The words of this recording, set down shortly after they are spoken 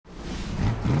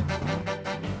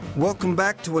Welcome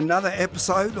back to another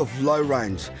episode of Low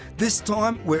Range. This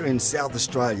time we're in South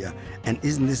Australia, and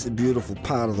isn't this a beautiful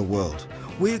part of the world?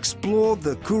 We explored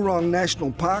the Coorong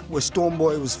National Park where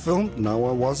Stormboy was filmed. No,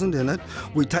 I wasn't in it.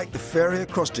 We take the ferry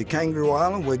across to Kangaroo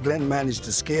Island where Glenn managed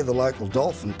to scare the local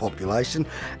dolphin population,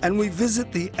 and we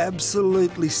visit the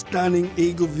absolutely stunning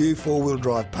Eagleview 4-wheel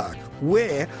drive park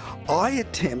where I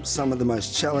attempt some of the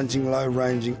most challenging low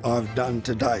ranging I've done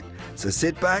to date. So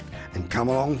sit back and come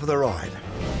along for the ride.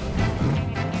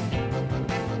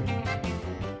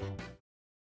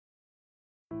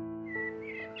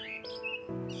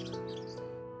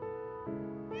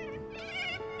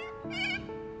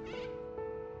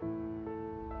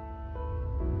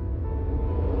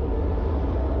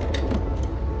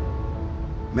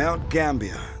 Mount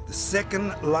Gambier, the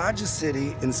second largest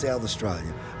city in South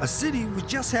Australia, a city which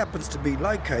just happens to be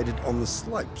located on the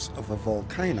slopes of a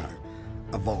volcano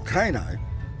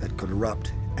that could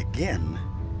erupt again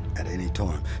at any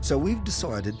time. So we've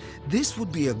decided this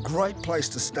would be a great place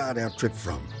to start our trip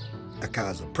from. Our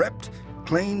cars are prepped,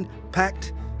 clean,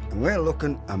 packed, and we're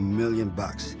looking $1 million.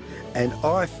 And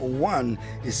I, for one,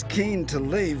 is keen to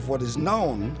leave what is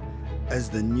known as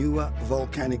the newer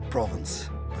volcanic province.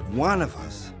 But one of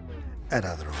us had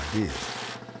other ideas.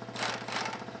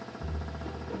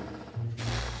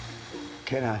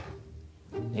 Kenno.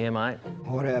 Yeah, mate.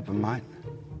 What happened, mate?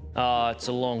 Oh, it's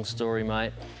a long story,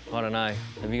 mate. I don't know.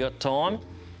 Have you got time?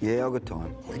 Yeah, I've got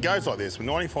time. It goes like this. We're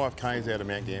 95 k's out of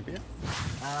Mount Gambier.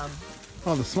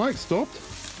 Oh, the smoke stopped?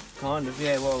 Kind of,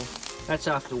 yeah. Well, that's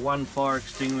after one fire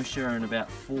extinguisher and about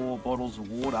 4 bottles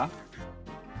of water.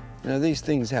 You know, these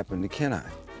things happen to Kenno.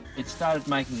 It started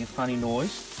making a funny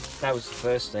noise. That was the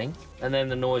first thing. And then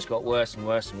the noise got worse and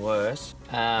worse and worse.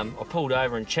 I pulled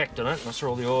over and checked on it, and I saw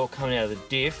all the oil coming out of the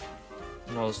diff.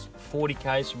 And I was 40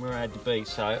 k's from where I had to be,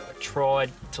 so I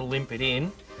tried to limp it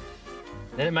in.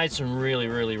 Then it made some really,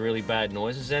 really, really bad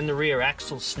noises. Then the rear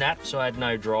axle snapped, so I had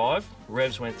no drive.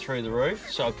 Revs went through the roof,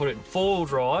 so I put it in 4-wheel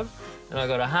drive, and I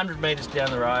got 100 metres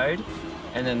down the road,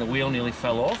 and then the wheel nearly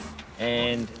fell off,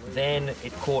 and then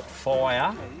it caught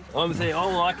fire. I'm thinking,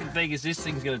 all I can think is this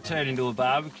thing's going to turn into a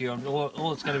barbecue.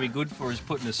 All it's going to be good for is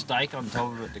putting a steak on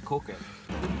top of it to cook it.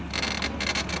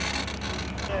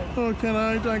 Oh,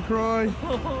 Kenno, don't cry.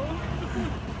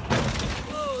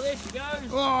 Oh, there she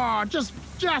goes. Oh, just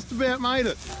about made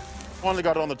it. Finally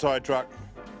got it on the tow truck,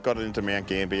 got it into Mount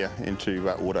Gambier, into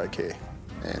auto care.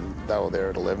 And they were there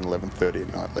at 11:30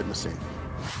 at night, letting us in.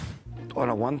 I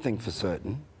know one thing for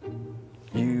certain.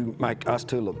 You make us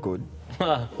two look good.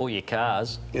 All your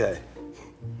cars. Yeah.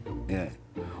 Yeah.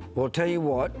 Well, I'll tell you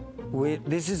what,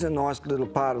 this is a nice little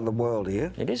part of the world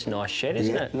here. It is a nice shed,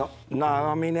 isn't it? No,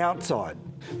 I mean outside.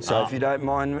 So if you don't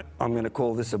mind, I'm going to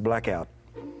call this a blackout.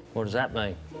 What does that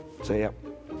mean? See ya.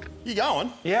 You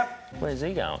going? Yep. Where's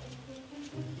he going?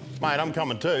 Mate, I'm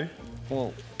coming too.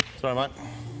 Well, Sorry, mate.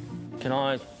 can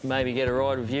I maybe get a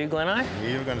ride with you, Gleno?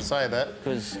 You were going to say that.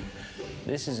 Because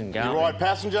this isn't going. You ride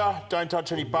passenger, don't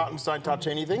touch any buttons, don't touch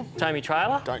anything. Tow me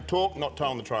trailer? Don't talk, not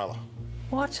towing the trailer.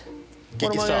 What? Get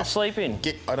What your am I going to stuff. sleep in?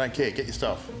 I don't care, get your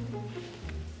stuff.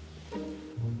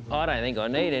 I don't think I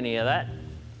need any of that.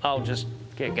 I'll just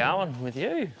get going with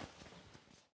you.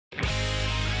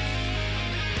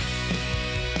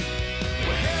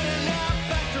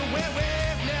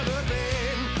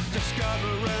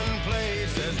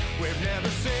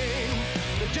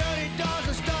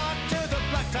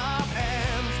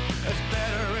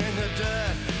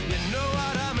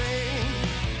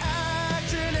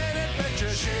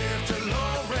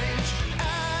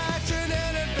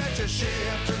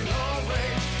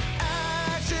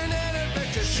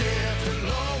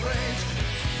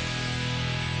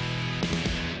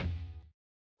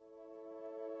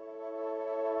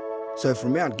 So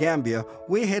from Mount Gambier,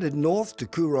 we're headed north to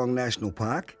Coorong National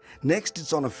Park. Next,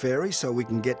 it's on a ferry so we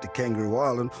can get to Kangaroo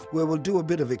Island, where we'll do a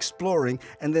bit of exploring.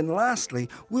 And then lastly,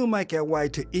 we'll make our way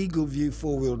to Eagleview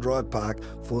 4-wheel drive park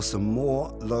for some more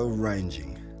low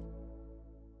ranging.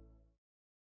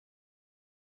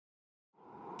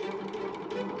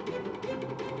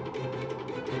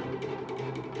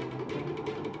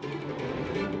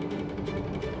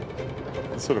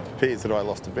 It sort of appears that I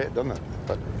lost a bet, doesn't it?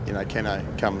 But, you know,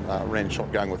 Kenno ran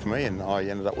shotgun with me and I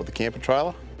ended up with the camper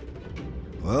trailer.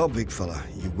 Well, big fella,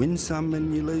 you win some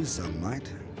and you lose some,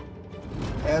 mate.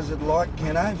 How's it like,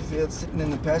 Kenno? Feel sitting in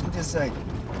the passenger seat?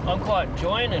 I'm quite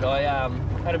enjoying it. I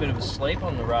had a bit of a sleep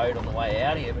on the road on the way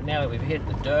out here, but now that we've hit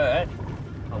the dirt,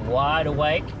 I'm wide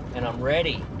awake and I'm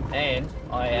ready. And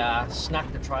I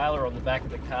snuck the trailer on the back of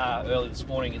the car early this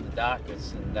morning in the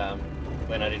darkness, and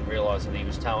when I didn't realise that he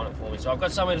was towing it for me. So I've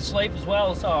got somewhere to sleep as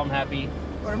well, so I'm happy.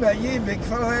 What about you, big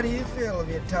fella? How do you feel if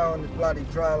you're towing the bloody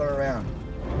trailer around?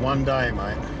 One day,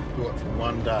 mate. Do it for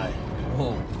one day.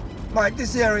 Oh, Mate,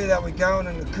 this area that we're going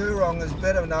in the Coorong is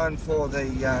better known for the...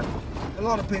 a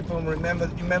lot of people remember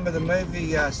the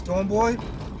movie Storm Boy?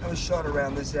 It was shot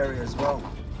around this area as well.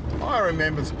 I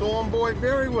remember Storm Boy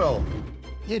very well.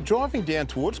 Yeah, driving down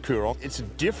towards Coorong, it's a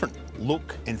different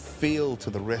look and feel to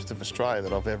the rest of Australia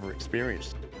that I've ever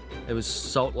experienced. there was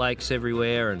salt lakes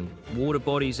everywhere and water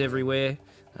bodies everywhere,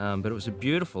 but it was a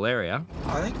beautiful area.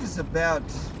 I think there's about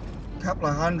a couple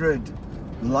of hundred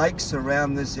lakes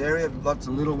around this area, lots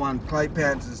of little ones, clay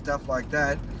pans and stuff like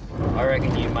that. I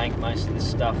reckon you make most of this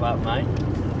stuff up, mate.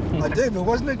 I do, but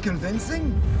wasn't it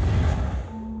convincing?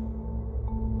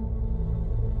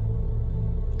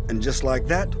 And just like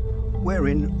that, we're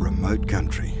in remote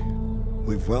country.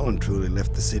 We've well and truly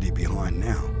left the city behind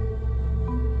now.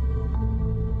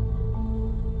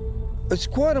 It's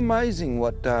quite amazing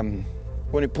what, when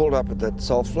you pulled up at that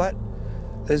salt flat,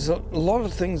 there's a lot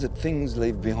of things that things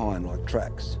leave behind, like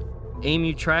tracks.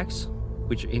 Emu tracks,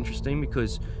 which are interesting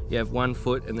because you have 1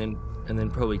 foot and then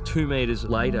probably 2 metres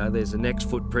later there's the next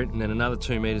footprint, and then another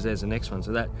 2 metres there's the next one.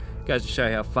 So that goes to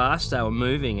show how fast they were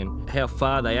moving and how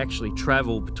far they actually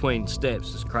travel between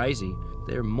steps. It's crazy.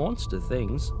 They're monster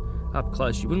things up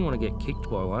close. You wouldn't want to get kicked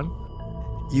by one.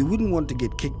 You wouldn't want to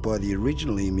get kicked by the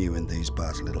original emu in these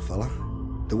parts, little fella.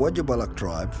 The Wadjabullock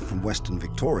tribe from Western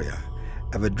Victoria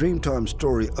have a Dreamtime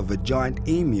story of a giant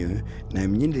emu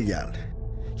named Yindayal.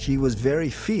 She was very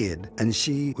feared and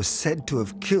she was said to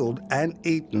have killed and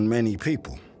eaten many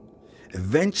people.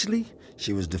 Eventually,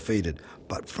 she was defeated,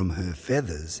 but from her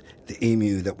feathers, the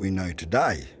emu that we know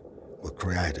today were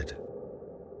created.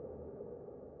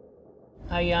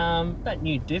 Hey, that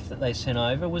new diff that they sent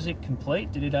over, was it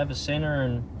complete? Did it have a centre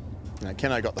and... You know,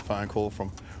 Kenno got the phone call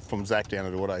from Zach down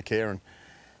at Auto Care and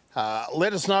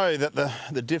let us know that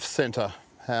the diff centre,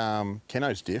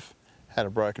 Kenno's diff, had a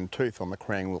broken tooth on the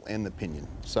crown wheel and the pinion.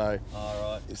 So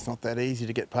it's not that easy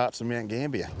to get parts of Mount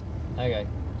Gambier. Okay,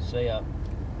 see ya.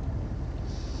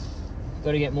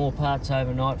 Got to get more parts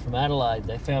overnight from Adelaide.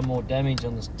 They found more damage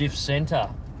on this diff centre.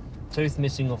 Tooth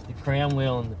missing off the crown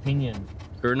wheel and the pinion.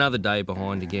 We're another day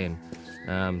behind again.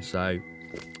 So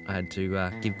I had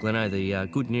to give Gleno the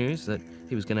good news that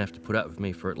he was going to have to put up with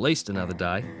me for at least another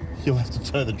day. You'll have to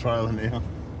tow the trailer now.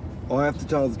 I have to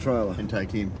tow the trailer. And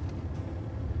take him.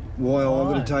 Why am I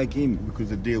going to take him? Because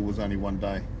the deal was only 1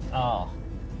 day. Oh,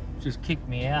 just kick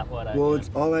me out, why don't Well, you?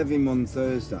 I'll have him on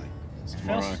Thursday.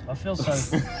 I feel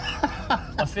so...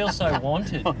 I feel so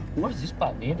wanted. What does this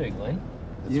button here do, Glenn?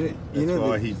 That's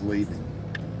why he's leaving.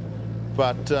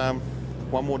 But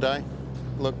 1 more day,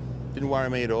 look, didn't worry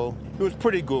me at all. It was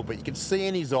pretty good, but you could see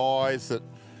in his eyes that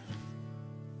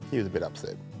he was a bit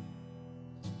upset.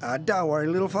 Don't worry,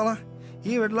 little fella.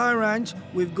 Here at Low Range,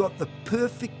 we've got the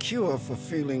perfect cure for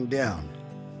feeling down.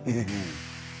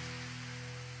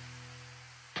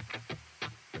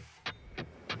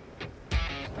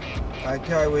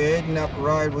 Okay, we're heading up a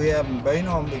road we haven't been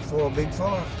on before, big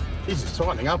fella. He's just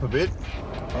tightening up a bit.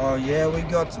 Oh yeah, we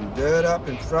got some dirt up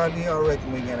in front here. I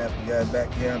reckon we're gonna have to go back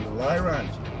down to Low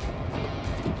Range.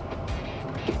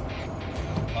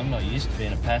 I'm not used to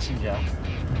being a passenger.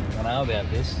 I know about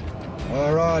this.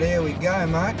 All right, here we go,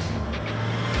 mate.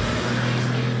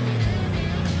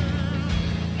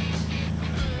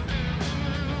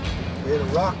 Bit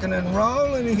of rocking and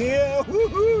rolling here.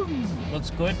 Woohoo! Looks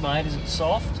good, mate. Is it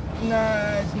soft?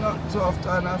 No, it's not soft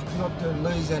enough not to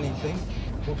lose anything.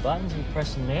 What buttons are you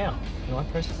pressing now? Can I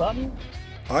press the button?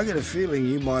 I get a feeling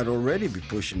you might already be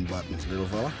pushing buttons, little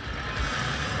fella.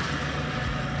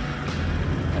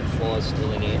 That fly's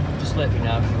still in here. Just let me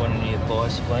know if you want any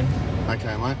advice, Glenn.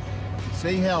 Okay, mate.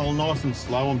 See how nice and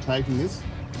slow I'm taking this?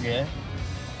 Yeah.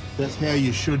 That's how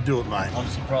you should do it, mate. I'm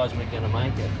surprised we're going to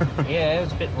make it. Yeah, it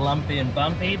was a bit lumpy and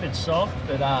bumpy, but soft,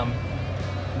 but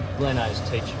Gleno's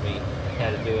teaching me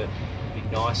how to do it. Be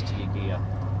nice to your gear.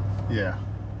 Yeah.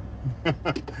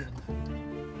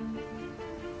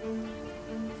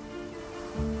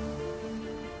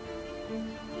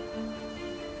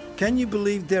 Can you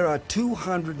believe there are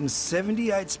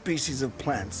 278 species of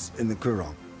plants in the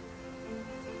Coorong?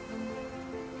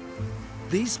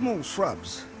 These small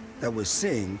shrubs that we're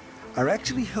seeing are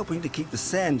actually helping to keep the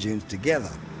sand dunes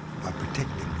together by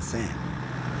protecting the sand.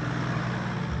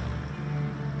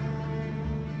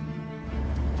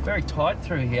 It's very tight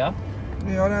through here.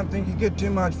 Yeah, I don't think you get too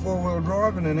much four-wheel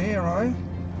driving in here, eh?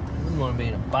 Wouldn't want to be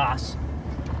in a bus.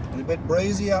 It's a bit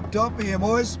breezy up top here,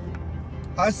 boys.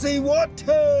 I see water!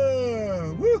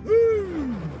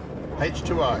 Woohoo!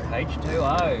 H2O.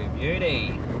 H2O,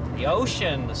 beauty. The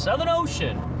ocean, the Southern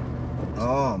Ocean.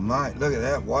 Oh, mate, look at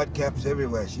that. Whitecaps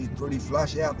everywhere. She's pretty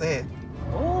flush out there.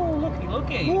 Oh, looky,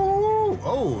 looky. Ooh,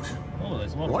 oh, Oh,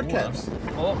 there's a lot of whitecaps.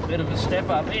 water. Oh, bit of a step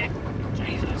up here.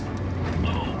 Jesus.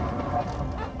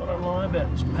 Oh. What I lie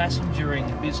about this passengering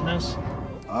business.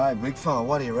 Hey, big fella,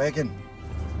 what do you reckon?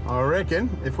 I reckon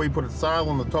if we put a sail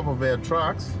on the top of our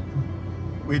trucks,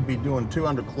 we'd be doing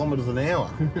 200 kilometres an hour.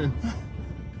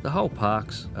 The whole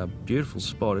park's a beautiful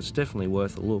spot. It's definitely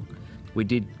worth a look. We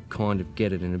did kind of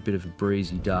get it in a bit of a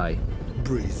breezy day.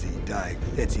 Breezy day.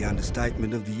 That's the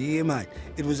understatement of the year, mate.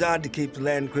 It was hard to keep the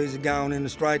Land Cruiser going in a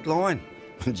straight line.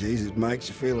 Jeez, it makes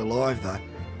you feel alive, though.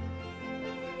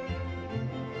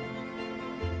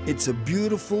 It's a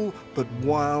beautiful but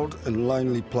wild and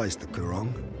lonely place, the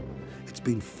Coorong. It's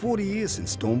been 40 years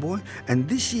since Stormboy, and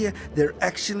this year they're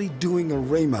actually doing a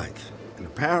remake. And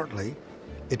apparently,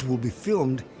 it will be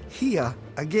filmed here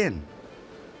again.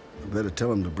 I better tell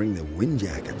them to bring their wind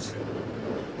jackets.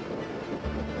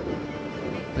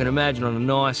 I can imagine on a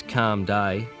nice calm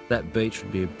day, that beach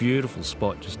would be a beautiful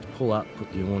spot just to pull up,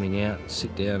 put the awning out,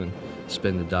 sit down and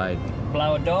spend the day.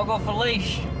 Blow a dog off a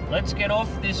leash. Let's get off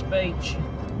this beach.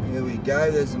 Here we go,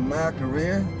 there's a marker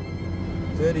here.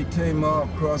 32-mile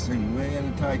crossing, we're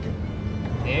going to take it.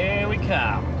 Here we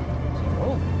come.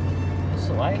 Oh, this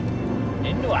way.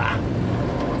 Into our.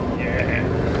 Yeah.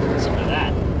 Listen to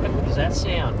that. How good does that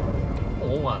sound?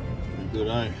 All one. Good,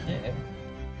 eh? Yeah.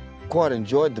 Quite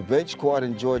enjoyed the beach, quite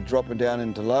enjoyed dropping down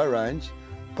into low range,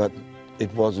 but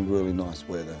it wasn't really nice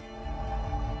weather.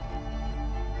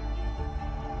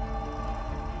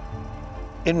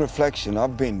 In reflection,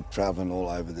 I've been travelling all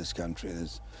over this country.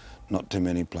 There's not too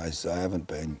many places I haven't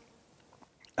been.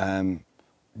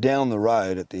 Down the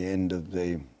road at the end of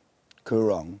the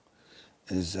Coorong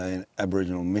is an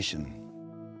Aboriginal mission.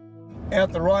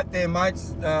 Out the right there,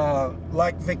 mates,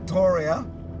 Lake Victoria.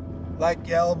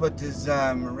 Lake Albert is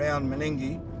around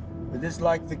Meningie. But this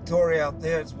Lake Victoria out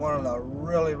there, it's one of the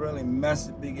really, really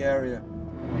massive big area.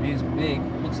 It is big.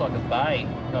 It looks like a bay,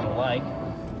 not a lake.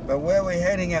 But where we're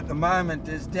heading at the moment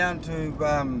is down to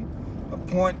a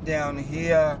point down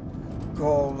here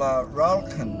called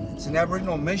Ralkan. It's an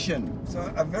Aboriginal mission.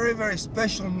 So a very, very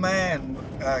special man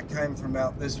came from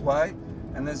out this way,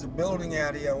 and there's a building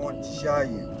out here I want to show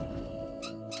you.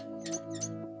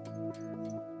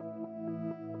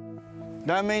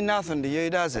 Don't mean nothing to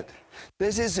you, does it?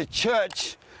 This is a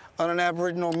church on an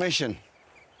Aboriginal mission.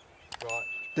 Right.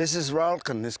 This is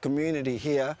Ralkan, this community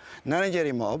here,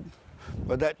 Nanajeri mob,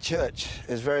 but that church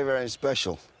is very, very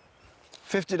special.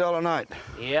 $50 note.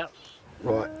 Yep.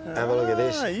 Right, have a look at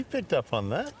this. Ah, you picked up on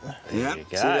that. Yeah, you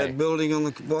see go. that building on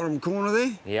the bottom corner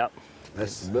there? Yep.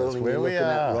 That's the building where we're we looking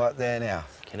at are. right there now.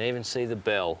 Can even see the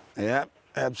bell. Yeah,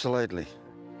 absolutely.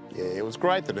 Yeah, it was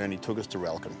great that Ernie took us to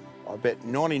Ralkan. I bet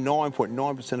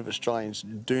 99.9% of Australians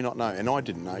do not know, and I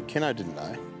didn't know, Kenno didn't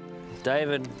know.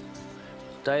 David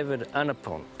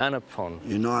Unapon.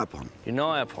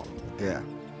 Unayapon. Yeah.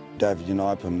 David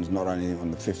Unayapon is not only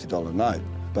on the $50 note,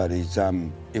 but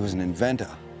he was an inventor,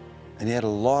 and he had a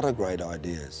lot of great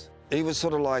ideas. He was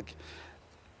sort of like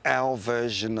our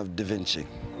version of Da Vinci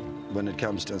when it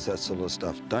comes to that sort of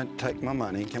stuff. Don't take my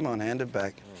money, come on, hand it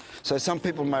back. So some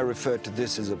people may refer to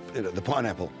this as the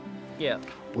pineapple. Yeah.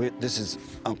 This is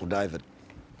Uncle David.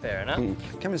 Fair enough.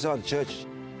 Come inside the church.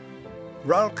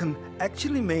 Ralkan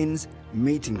actually means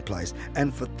meeting place,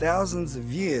 and for thousands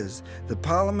of years, the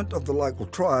parliament of the local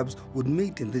tribes would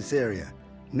meet in this area.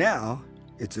 Now,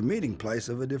 it's a meeting place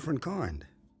of a different kind.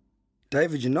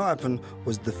 David Unayapon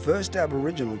was the first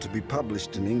Aboriginal to be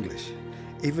published in English,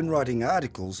 even writing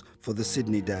articles for the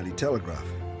Sydney Daily Telegraph.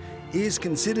 He is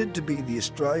considered to be the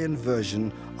Australian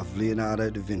version of Leonardo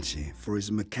da Vinci for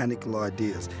his mechanical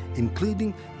ideas,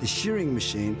 including the shearing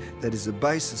machine that is the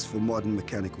basis for modern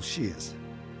mechanical shears.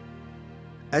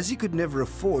 As he could never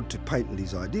afford to patent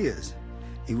his ideas,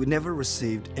 he would never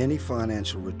received any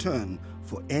financial return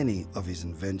for any of his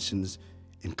inventions,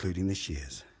 including the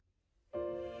shears.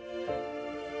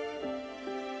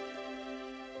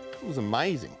 It was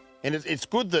amazing. And it's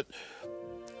good that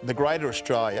the Greater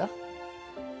Australia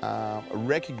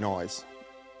recognise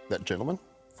that gentleman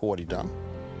for what he'd done.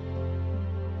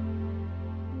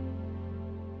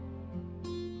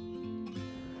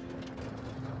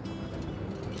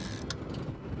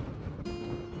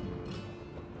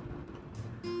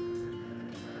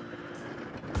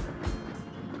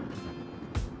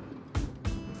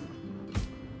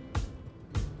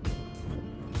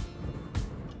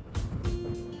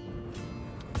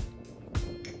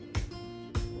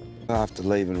 After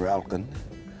leaving Ralkan,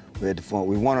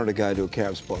 we wanted to go to a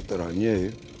camp spot that I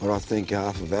knew, but I think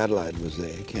half of Adelaide was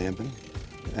there camping.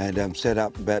 and set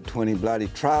up about 20 bloody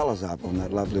trailers up on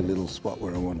that lovely little spot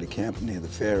where I wanted to camp near the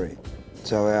ferry.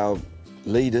 So our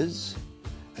leaders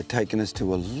had taken us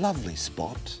to a lovely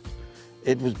spot.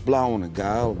 It was blowing a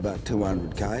gale, about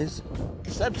 200 k's.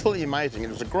 It's absolutely amazing. It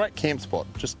was a great camp spot.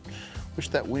 Just wish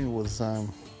that wind was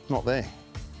not there.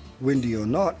 Windy or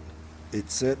not, it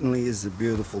certainly is a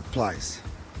beautiful place.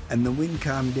 And the wind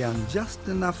calmed down just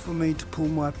enough for me to pull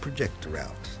my projector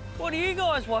out. What are you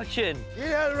guys watching?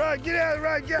 Get out of the road, get out of the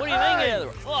road, get What do you mean get out of the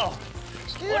road? Oh,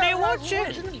 what are you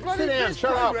watching? Sit down,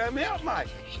 shut up. Out, mate.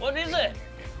 What is it?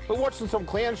 We're watching some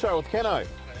clown show with Kenno.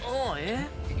 Oh, yeah?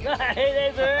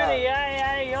 Hey, there's Ernie.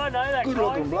 Hey, I know that Good guy.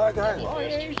 looking bloke, eh? Oh,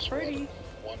 yeah, he's pretty.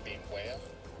 One being where,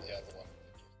 the other one.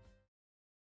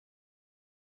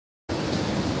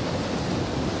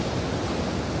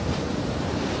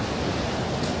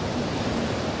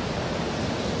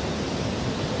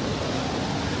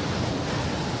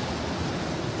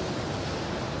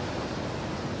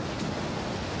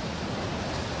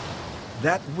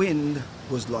 That wind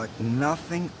was like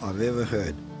nothing I've ever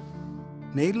heard.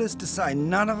 Needless to say,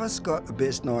 none of us got the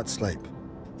best night's sleep.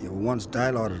 Yeah, well, once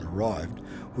daylight had arrived,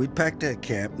 we'd packed our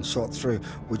camp and shot through,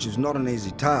 which was not an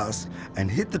easy task, and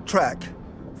hit the track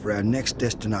for our next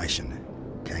destination,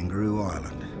 Kangaroo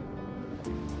Island.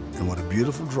 And what a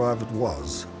beautiful drive it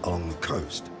was along the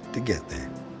coast to get there.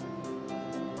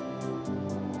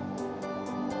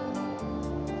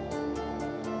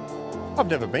 I've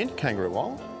never been to Kangaroo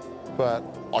Island, but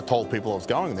I told people I was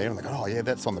going there and they go, oh yeah,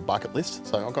 that's on the bucket list.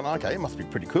 So I've gone, okay, it must be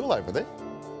pretty cool over there.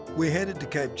 We headed to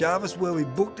Cape Jarvis where we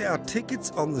booked our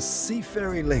tickets on the Sea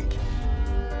Ferry Link.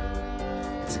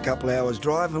 It's a couple hours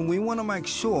drive and we want to make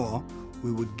sure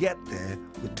we would get there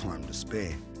with time to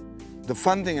spare. The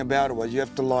fun thing about it was you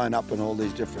have to line up on all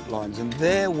these different lines and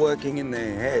they're working in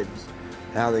their heads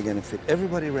how they're going to fit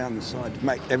everybody around the side to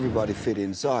make everybody fit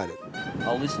inside it.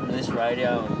 I'll listen to this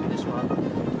radio and this one.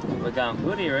 We're going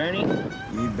good here, Ernie.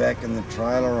 You back in the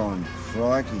trailer on.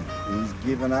 Crikey, he's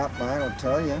given up, mate, I'll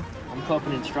tell you. I'm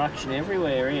copping instruction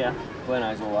everywhere here.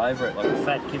 Gleno's all over it like a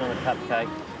fat kid on a cupcake.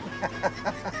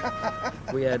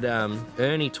 We had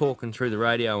Ernie talking through the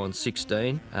radio on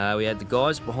 16. We had the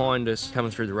guys behind us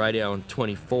coming through the radio on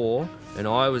 24. And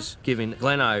I was giving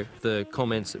Gleno the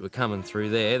comments that were coming through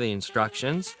there, the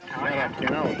instructions. Shut up,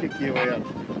 Kenno, I'll kick you out.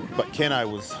 But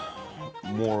Kenno was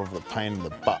more of a pain in the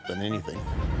butt than anything.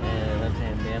 Yeah, left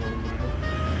hand down a little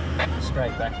bit.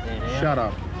 Straight back there now. Shut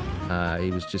up.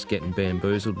 He was just getting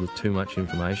bamboozled with too much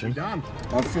information. Done.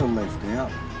 I feel left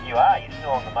out. You are, you're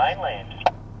still on the mainland.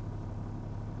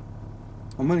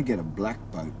 I'm going to get a black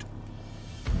boat.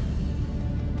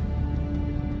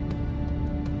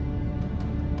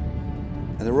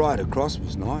 And the ride across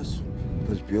was nice. It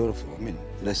was beautiful. I mean,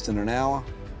 less than an hour.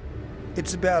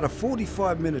 It's about a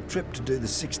 45-minute trip to do the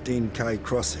 16K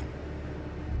crossing.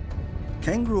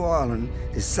 Kangaroo Island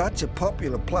is such a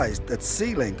popular place that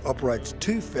SeaLink operates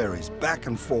 2 ferries back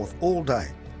and forth all day.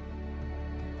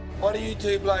 What are you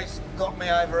two blokes got me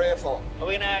over here for?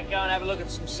 We're going to go and have a look at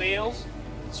some seals,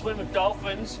 swim with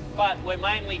dolphins, but we're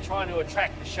mainly trying to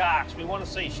attract the sharks. We want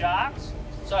to see sharks.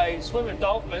 So swim with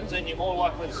dolphins and you're more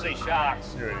likely to see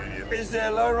sharks. You're an idiot. Is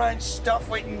there low-range stuff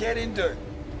we can get into?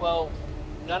 Well,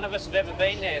 none of us have ever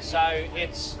been there, so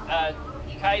it's a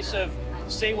case of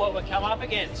see what we come up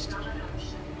against.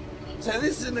 So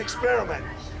this is an experiment.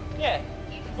 Yeah,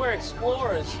 we're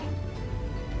explorers.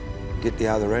 Get the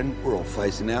other end, we're all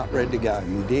facing out, ready to go,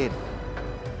 and we did.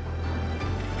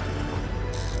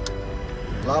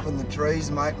 Loving the trees,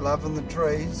 mate, loving the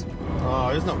trees.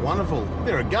 Oh, isn't it wonderful?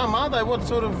 They're a gum, aren't they? What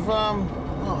sort of,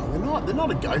 oh, they're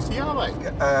not a ghosty, are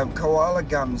they? Koala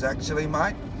gums, actually,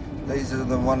 mate. These are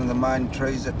one of the main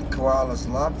trees that the koalas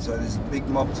love, so there's big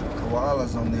mobs of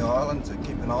koalas on the island, so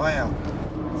keep an eye out.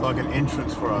 It's like an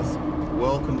entrance for us.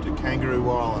 Welcome to Kangaroo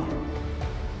Island.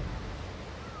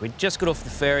 We just got off the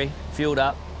ferry, fueled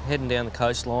up, heading down the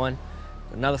coastline.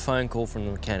 Got another phone call from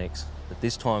the mechanics, but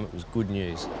this time it was good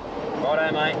news.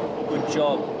 Righto, mate. Good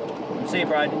job. See you,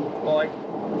 Braden. Bye.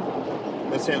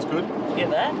 That sounds good. Did you get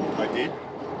that? I did.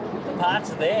 The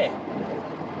parts are there.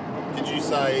 Did you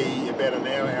say about an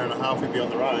hour, hour and a half we'd be on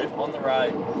the road? On the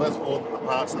road. Well, that's more than the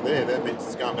parts are there. That means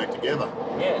it's going back together.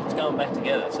 Yeah, it's going back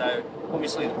together. So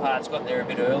obviously the parts got there a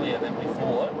bit earlier than we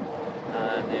thought.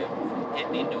 They're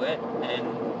getting into it,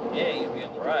 and yeah, you'll be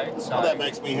on the road. So Oh, that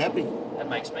makes me happy. that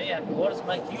makes me happy. Why does it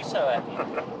make you so happy?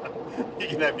 You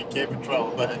can have your camping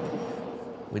trailer back.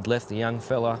 We'd left the young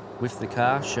fella with the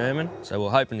car, Sherman, so we're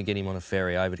hoping to get him on a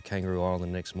ferry over to Kangaroo Island the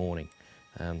next morning.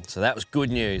 So that was good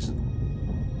news.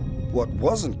 What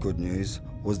wasn't good news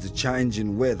was the change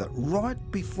in weather right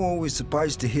before we were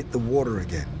supposed to hit the water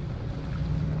again.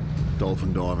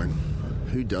 dolphin diving.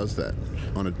 Who does that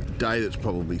on a day that's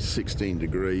probably 16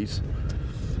 degrees?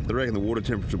 I reckon the water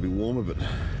temperature will be warmer, but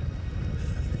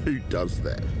who does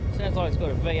that? Sounds like it's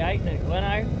got a V8 in it,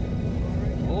 Gleno.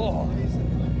 Oh.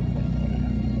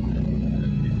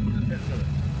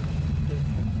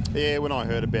 Yeah, when I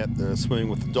heard about the swimming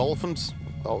with the dolphins,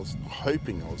 I was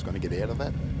hoping I was going to get out of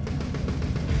that.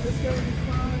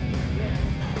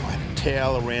 I had a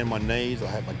towel around my knees, I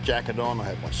had my jacket on, I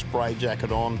had my spray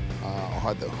jacket on, I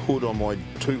had the hood on my,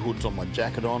 2 hoods on my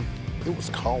jacket on. It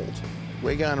was cold.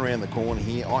 We're going around the corner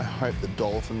here. I hope the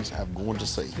dolphins have gone to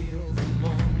sea.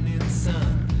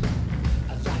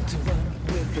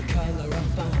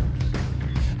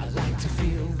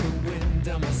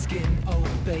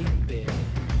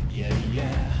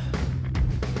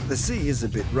 The sea is a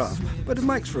bit rough, but it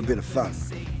makes for a bit of fun.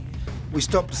 We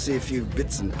stopped to see a few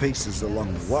bits and pieces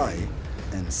along the way,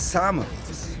 and some of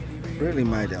us really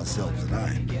made ourselves a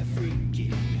name.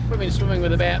 We've been swimming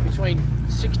with about between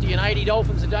 60 and 80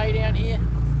 dolphins a day down here.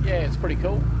 Yeah, it's pretty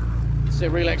cool. It's a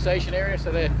relaxation area, so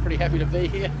they're pretty happy to be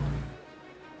here.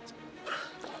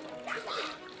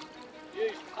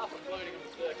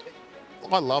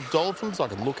 I love dolphins. I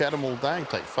can look at them all day and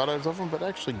take photos of them, but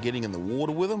actually getting in the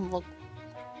water with them, look,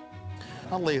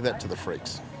 I'll leave that to the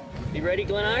freaks. You ready,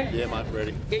 Gleno? Yeah, mate,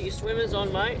 ready. Get your swimmers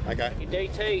on, mate. Okay. Your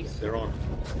DTs. They're on.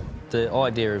 The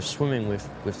idea of swimming with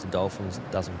the dolphins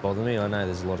doesn't bother me. I know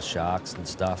there's a lot of sharks and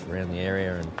stuff around the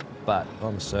area, but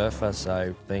I'm a surfer, so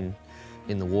I've been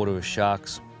in the water with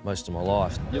sharks most of my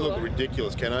life. You look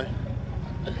ridiculous, Kenno.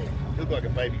 You look like a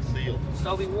baby seal.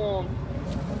 I'll be warm.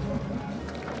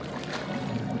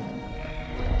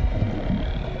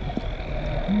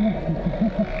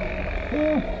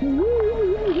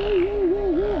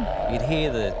 You'd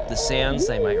hear the sounds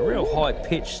they make, real high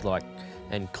pitched, like,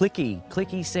 and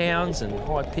clicky sounds and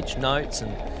high pitched notes,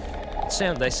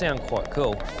 and they sound quite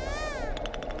cool.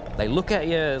 They look at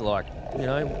you like, you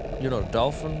know, you're not a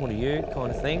dolphin, what are you,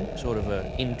 kind of thing, sort of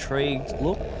an intrigued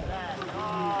look.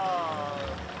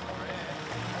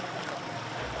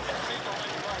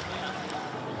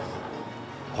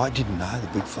 I didn't know the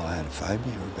big fella had a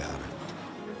phobia about it.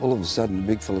 All of a sudden, the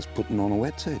big fella's putting on a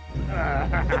wetsuit.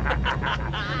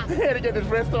 How to get his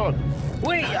vest on?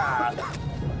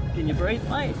 Can you breathe,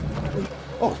 mate?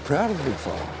 I was proud of the big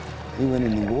fella. He went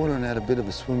in the water and had a bit of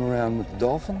a swim around with the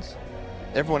dolphins.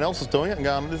 Everyone else is doing it and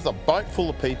going, there's a boat full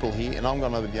of people here and I'm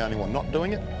going to be the only one not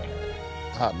doing it.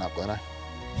 Harden up, Gleno.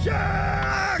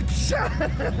 Shark!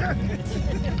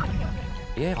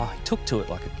 Yeah, I took to it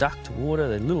like a duck to water.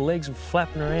 Their little legs were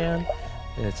flapping around.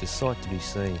 Yeah, it's a sight to be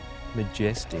seen.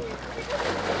 Majestic. We're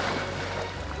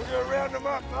going to round them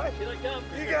up, mate. Here they come.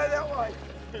 You go that way.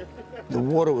 The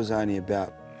water was only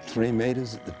about 3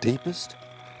 metres at the deepest.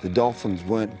 The dolphins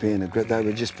weren't being aggressive. They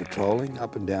were just patrolling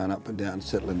up and down,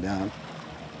 settling down.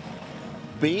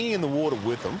 Being in the water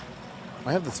with them,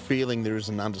 I have this feeling there is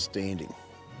an understanding.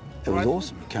 It was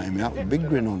awesome. He came out with a big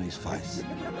grin on his face.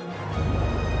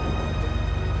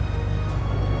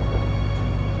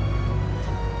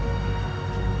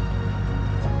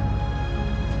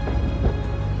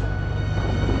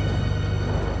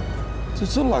 So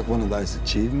it's sort of like one of those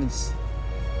achievements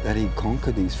that he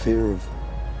conquered his fear of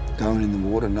going in the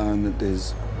water, knowing that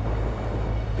there's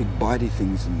big bitey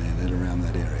things in there that are around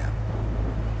that area.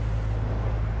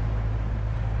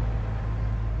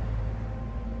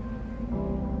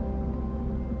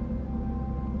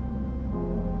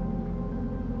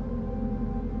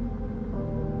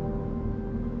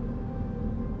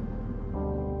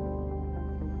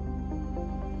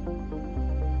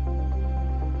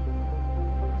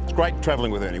 It's great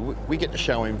travelling with Ernie. We get to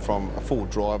show him from a full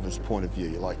driver's point of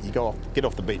view. Like, you get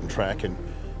off the beaten track and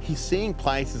he's seeing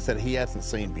places that he hasn't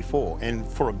seen before. And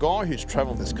for a guy who's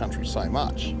travelled this country so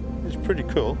much, it's pretty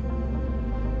cool.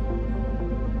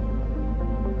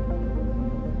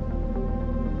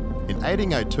 In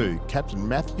 1802, Captain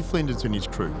Matthew Flinders and his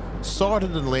crew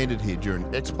sighted and landed here during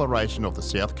exploration of the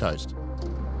south coast.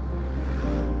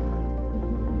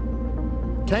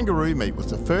 Kangaroo meat was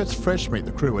the first fresh meat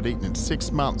the crew had eaten in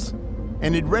 6 months,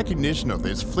 and in recognition of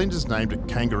this, Flinders named it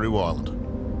Kangaroo Island.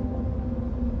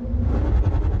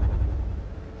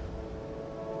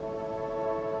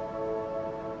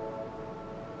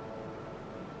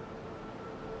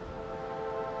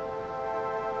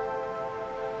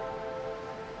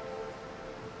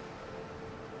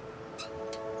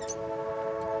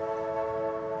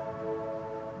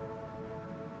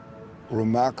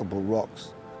 Remarkable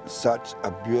rocks. Such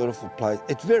a beautiful place.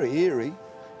 It's very eerie.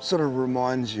 Sort of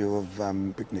reminds you of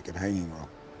Picnic at Hanging Rock.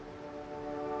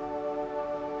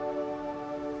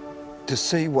 To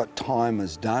see what time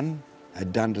has done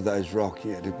had done to those rocks,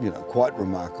 yeah, you know, quite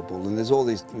remarkable. And there's all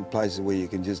these places where you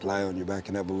can just lay on your back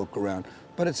and have a look around.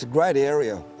 But it's a great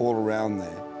area all around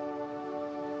there.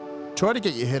 Try to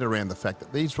get your head around the fact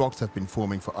that these rocks have been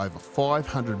forming for over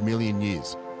 500 million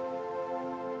years.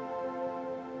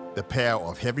 The power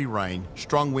of heavy rain,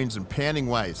 strong winds and pounding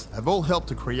waves have all helped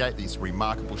to create these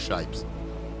remarkable shapes.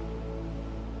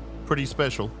 Pretty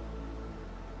special.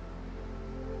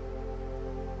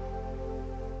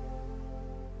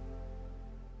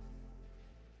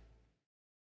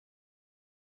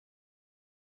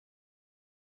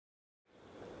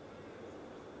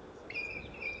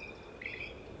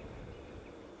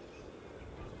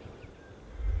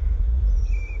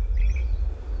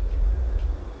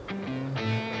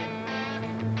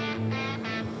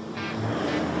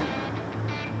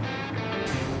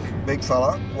 Big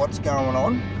fella, what's going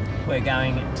on? We're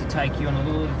going to take you on a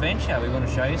little adventure. We want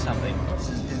to show you something.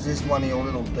 Is this one of your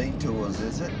little detours,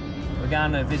 is it? We're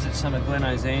going to visit some of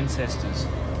Gleno's ancestors.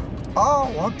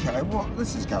 Oh, okay. Well,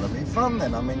 this is going to be fun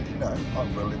then. I mean, you know,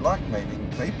 I really like meeting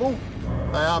people.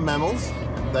 They are mammals.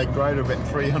 They grow to about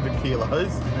 300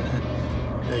 kilos.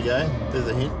 There you go, there's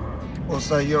a hint. Well,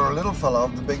 so you're a little fella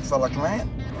of the big fella clan?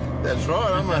 That's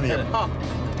right, I'm only a pup.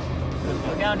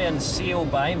 We're going down Seal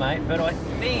Bay, mate, but I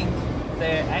think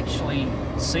they're actually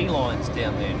sea lions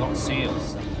down there, not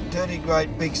seals. Dirty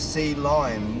great big sea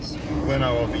lions.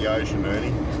 Gleno of the ocean,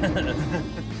 Ernie.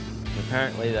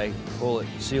 Apparently they call it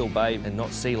Seal Bay and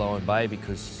not Sea Lion Bay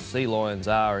because sea lions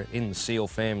are in the seal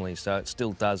family, so it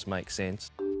still does make sense.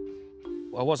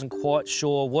 I wasn't quite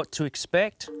sure what to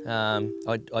expect.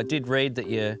 I did read that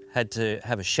you had to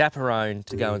have a chaperone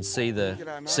to go and see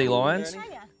the sea lions.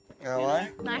 Hello.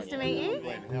 Nice to meet you.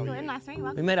 Good, nice to meet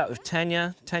you. We met up with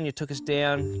Tanya. Tanya took us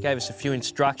down, gave us a few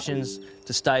instructions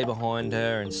to stay behind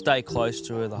her and stay close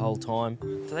to her the whole time.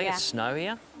 Do they get snow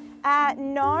here?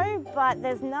 No, but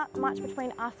there's not much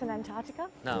between us and Antarctica.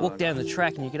 No. Walk down the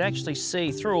track and you could actually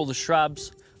see through all the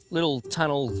shrubs, little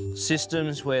tunnel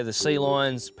systems where the sea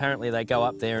lions, apparently they go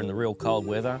up there in the real cold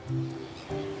weather.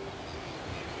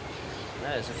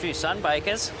 There's a few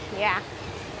sunbakers. Yeah.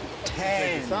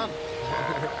 Tan.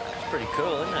 It's pretty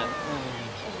cool, isn't it?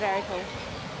 It's very cool.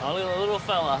 Oh, little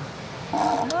fella.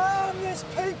 Mum, there's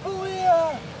people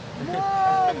here! Mum!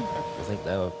 I think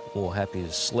they were more happy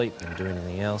to sleep than do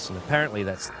anything else, and apparently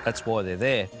that's why they're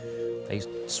there. They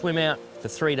swim out for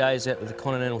 3 days out with the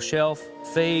continental shelf,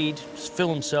 feed, just fill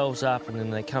themselves up, and then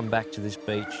they come back to this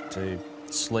beach to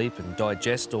sleep and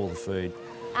digest all the food.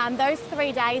 Those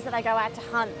 3 days that they go out to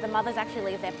hunt, the mothers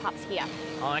actually leave their pups here.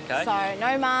 Oh, okay. So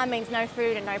no mum means no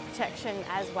food and no protection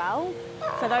as well.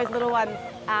 So those little ones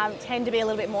tend to be a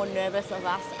little bit more nervous of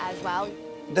us as well.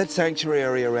 That sanctuary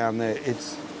area around there,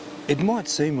 it might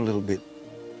seem a little bit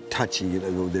touchy, you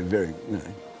know, they're very, you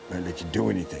know, don't let you do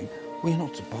anything. Well, you're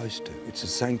not supposed to. It's a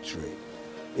sanctuary.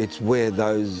 It's where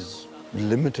those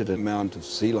limited amount of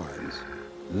sea lions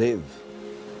live.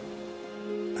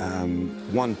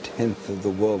 1/10 of the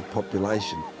world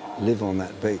population live on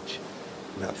that beach.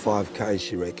 About 5 k's,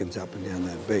 she reckons, up and down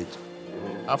that beach.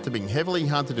 After being heavily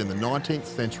hunted in the 19th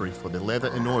century for their leather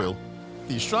and oil,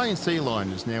 the Australian sea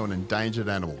lion is now an endangered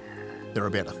animal. There are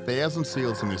about 1,000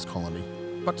 seals in this colony,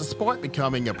 but despite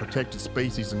becoming a protected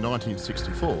species in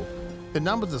 1964, their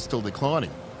numbers are still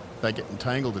declining. They get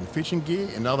entangled in fishing gear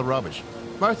and other rubbish,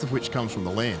 most of which comes from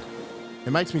the land.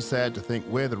 It makes me sad to think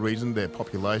we're the reason their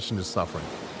population is suffering.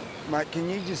 Mate, can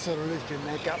you just sort of lift your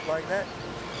neck up like that?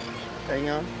 Hang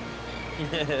on.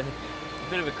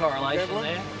 Bit of a correlation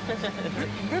there.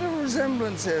 Bit of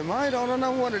resemblance there, mate. I don't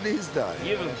know what it is, though.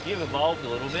 You've evolved a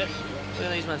little bit. Look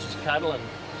at these ones just cuddling.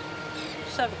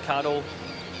 Just have a cuddle.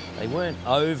 They weren't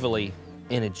overly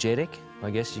energetic, I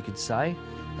guess you could say.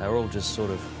 They were all just sort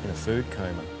of in a food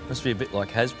coma. Must be a bit like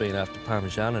has been after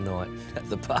Parmigiana night at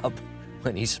the pub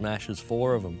when he smashes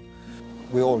 4 of them.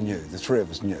 We all knew, the 3 of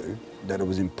us knew, that it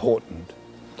was important,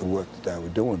 the work that they were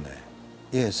doing there.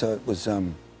 Yeah, so it was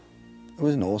an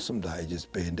awesome day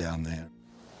just being down there.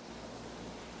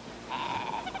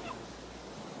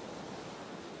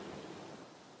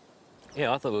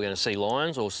 Yeah, I thought we were going to see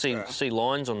lions or see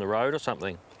lions on the road or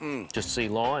something. Just see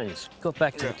lions. Got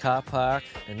back to the car park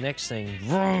and next thing,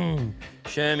 vroom,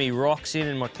 Shermie rocks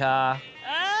in my car.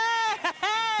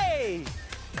 Hey!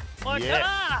 My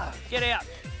car! Get out.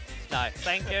 No,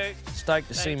 thank you. Stoked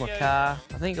to see my car.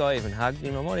 I think I even hugged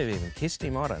him. I might have even kissed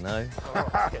him, I don't know.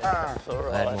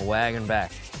 I had my wagon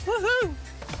back. Woohoo!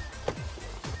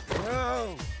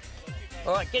 No!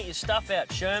 All right, get your stuff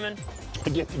out, Sherman.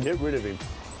 Get rid of him.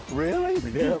 Really?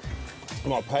 Yeah.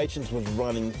 My patience was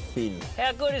running thin.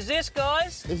 How good is this,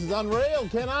 guys? This is unreal,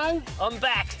 Kenno. I'm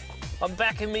back. I'm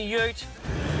back in my ute.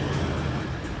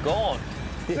 gone.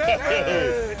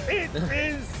 It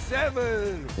is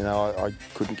 7. You know, I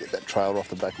couldn't get that trailer off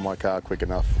the back of my car quick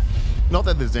enough. Not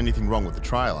that there's anything wrong with the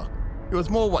trailer. It was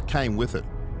more what came with it.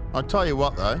 I tell you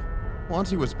what though, once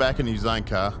he was back in his own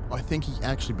car, I think he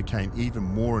actually became even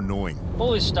more annoying.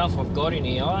 All this stuff I've got in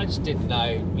here, I just didn't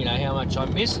know, how much I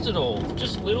missed it all.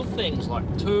 Just little things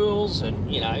like tools and,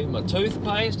 my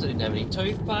toothpaste. I didn't have any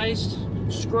toothpaste.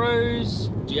 Screws,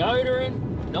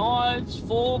 deodorant, knives,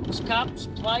 forks, cups,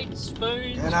 plates,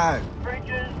 spoons. Kenno.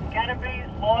 Fridges, canopies,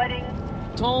 lighting.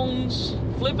 Tongs,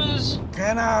 flippers.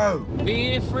 Kenno.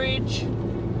 Beer fridge.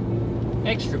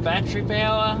 Extra battery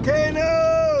power.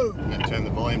 Kenno. I'm going to turn the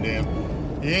volume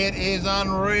down. It is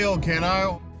unreal,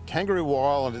 Kenno. Kangaroo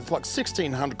Island is like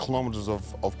 1,600 kilometres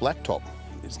of blacktop.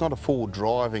 It's not a full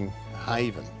driving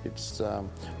haven. It's,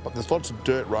 but there's lots of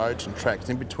dirt roads and tracks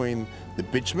in between the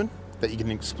bitumen that you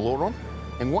can explore on.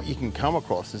 And what you can come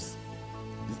across is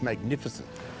magnificent.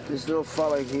 This little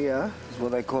fellow here is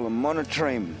what they call a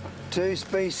monotreme. 2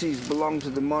 species belong to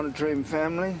the monotreme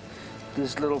family.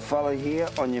 This little fellow here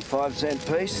on your 5-cent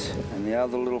piece and the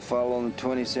other little fellow on the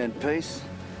 20-cent piece.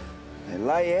 They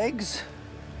lay eggs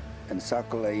and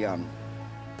suckle their young.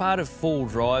 Part of full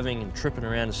driving and tripping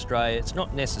around Australia, it's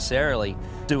not necessarily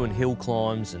doing hill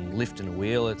climbs and lifting a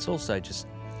wheel, it's also just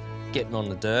getting on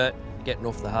the dirt, getting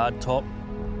off the hard top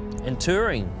and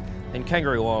touring. And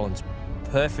Kangaroo Island's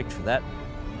perfect for that.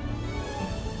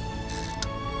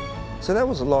 So that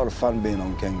was a lot of fun being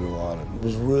on Kangaroo Island. It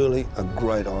was really a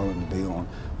great island to be on.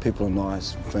 People are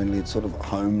nice, friendly, it's sort of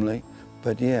homely.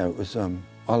 But yeah, it was,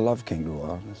 I love Kangaroo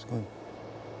Island, it's good.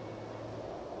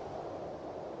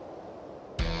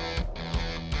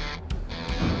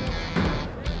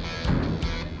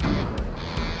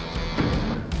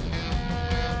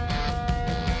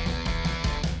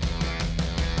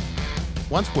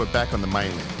 Once we're back on the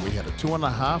mainland, we had a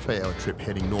 2.5-hour trip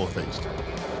heading northeast.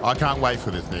 I can't wait for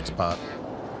this next part.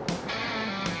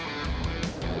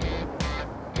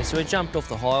 Yeah, so we jumped off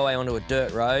the highway onto a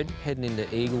dirt road, heading into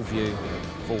Eagleview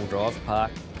 4WD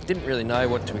Park. Didn't really know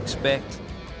what to expect.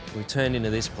 We turned into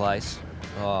this place.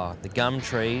 Oh, the gum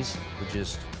trees were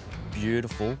just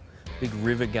beautiful, big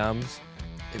river gums.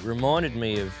 It reminded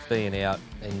me of being out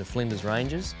in the Flinders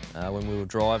Ranges when we were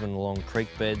driving along creek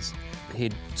beds.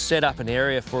 He'd set up an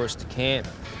area for us to camp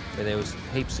where there was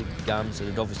heaps of gums that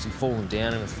had obviously fallen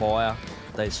down in a fire.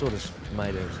 They sort of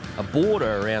made a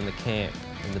border around the camp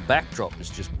and the backdrop was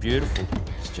just beautiful.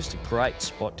 It's just a great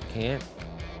spot to camp.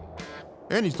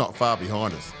 Ernie's not far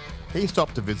behind us. He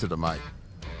stopped to visit a mate.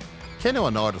 Kenno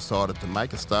and I decided to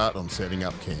make a start on setting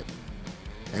up camp.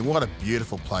 And what a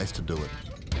beautiful place to do it.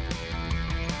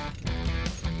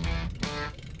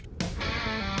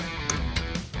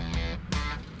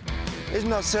 It's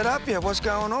not set up yet, what's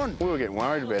going on? We were getting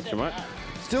worried about you, mate.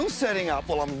 Still setting up,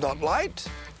 well I'm not late,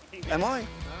 am I?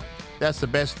 That's the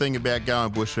best thing about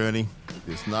going bush, Ernie.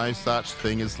 There's no such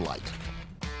thing as late.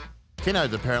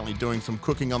 Kenno's apparently doing some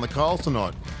cooking on the coals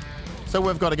tonight. So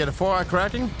we've got to get a fire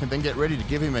cracking and then get ready to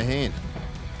give him a hand.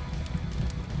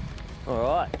 All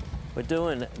right, we're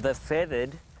doing the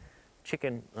feathered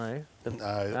chicken, no.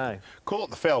 No. Call it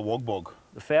the fowl wogbog.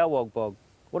 The fowl wogbog.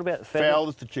 What about the feathered? Fowl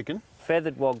is the chicken.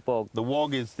 Feathered wogbog. The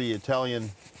wog is the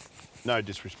Italian, no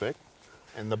disrespect,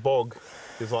 and the bog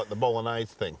is like the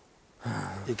bolognese thing.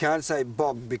 You can't say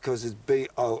bog because it's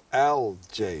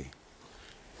B-O-L-G.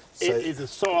 So, It is a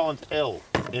silent L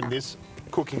in this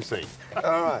cooking scene.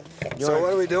 all right, so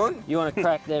what are we doing? You want to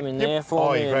crack them in there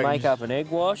for me and make up an egg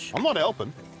wash? I'm not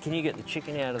helping. Can you get the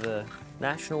chicken out of the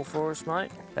National for us,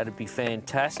 mate? That'd be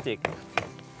fantastic.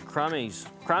 Crummies.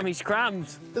 Crummies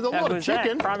crumbs. There's a lot of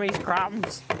chicken. Crummies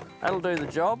crumbs. That'll do the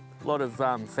job. A lot of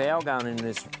fowl going in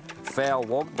this fowl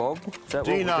wogbog. Is that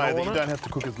Do you what know we're that you calling don't have to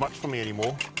cook as much for me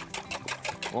anymore?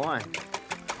 it? Why?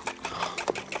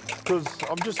 Because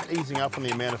I'm just easing up on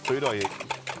the amount of food I eat.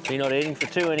 You're not eating for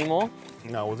 2 anymore?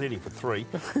 No, I was eating for 3,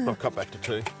 but I've cut back to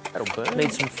 2. That'll burn.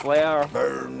 Need some flour.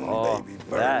 Burn, baby,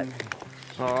 burn. That.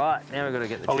 All right, now we've got to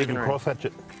get the I'll chicken even ready. crosshatch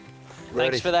it.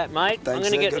 Ready. Thanks for that, mate. I'm Thanks,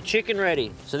 going to get Edgar. the chicken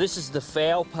ready. So this is the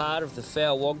fowl part of the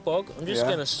fowl wogbog. I'm just Yeah.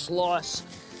 going to slice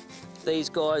these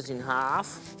guys in half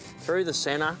through the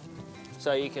centre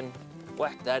so you can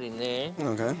whack that in there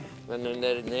Okay. and then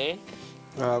that in there.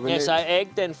 We Yeah, need- so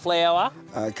egg, then flour,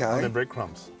 And Okay. then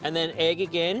breadcrumbs. and then egg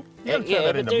again. You gotta Egg, turn that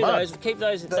but into do mud. those, keep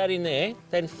that in there.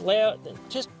 Then flour, then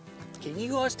just, can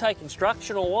you guys take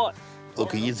instruction or what?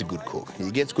 Look, he is a good cook.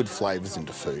 He gets good flavours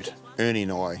into food. Ernie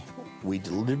and I, we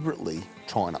deliberately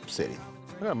try and upset him.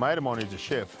 I've got a mate of mine who's a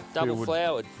chef. Double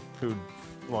floured. Who'd,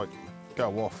 like,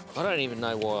 go off. I don't even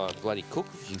know why I bloody cook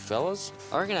for you fellas.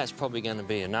 I reckon that's probably going to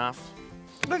be enough.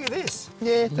 Look at this.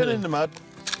 Yeah, turn it into mud.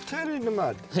 turn it in the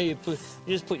mud. You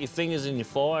just put your fingers in your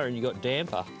fire and you got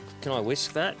damper. Can I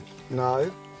whisk that?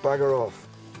 No, bugger off.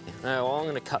 No, I'm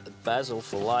going to cut the basil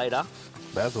for later.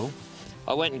 Basil?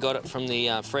 I went and got it from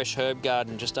the fresh herb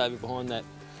garden just over behind that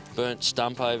burnt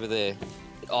stump over there.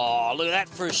 Oh, look at that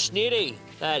for a snitty.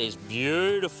 That is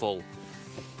beautiful.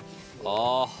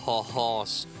 Oh,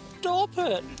 stop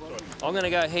it. I'm going to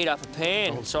go heat up a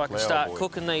pan so I can start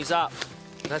cooking these up.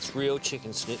 That's real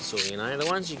chicken schnitzel, you know. The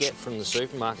ones you get from the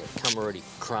supermarket come already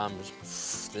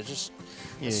crumbs. They're just,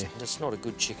 that's not a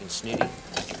good chicken snitty.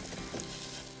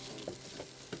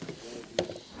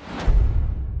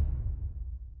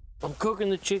 I'm cooking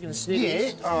the chicken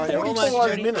snitties. Yeah, they're almost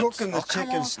ready. Cooking the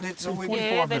chicken schnitzel.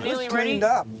 Yeah, they're nearly ready.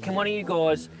 Up. Can one of you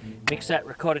guys mix that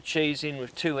ricotta cheese in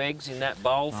with 2 eggs in that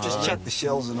bowl? Just chuck the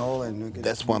shells and all in.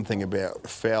 That's one thing about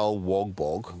fowl wog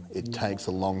bog. It takes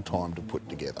a long time to put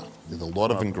together. There's a lot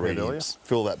of ingredients.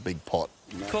 Fill that big pot.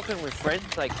 Cooking with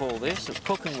friends, they call this. It's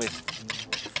cooking with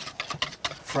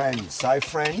friends. Say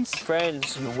friends.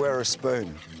 Friends. And wear a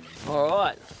spoon. All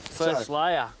right, first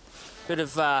layer. Bit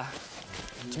of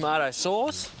tomato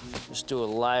sauce. Just do a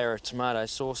layer of tomato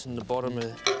sauce in the bottom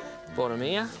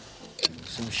here.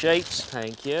 Some sheets,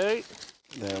 thank you.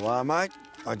 There you are, mate.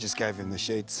 I just gave him the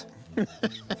sheets. The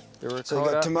ricotta. So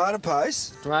you got tomato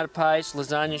paste. Tomato paste,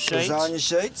 lasagna sheets. Lasagna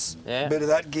sheets. Yeah. Bit of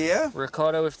that gear.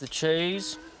 Ricotta with the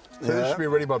cheese. So this should be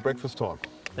ready by breakfast time.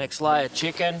 Next layer,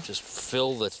 chicken. Just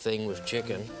fill the thing with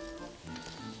chicken.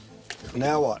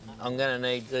 Now what? I'm going to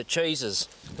need the cheeses.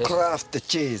 Craft the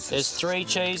cheese. There's 3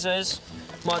 cheeses.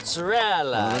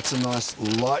 Mozzarella. Oh, that's a nice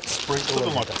light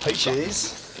sprinkle of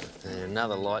cheese. And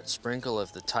another light sprinkle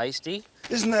of the tasty.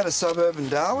 Isn't that a suburb in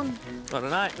Darwin? I don't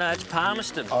know. No, it's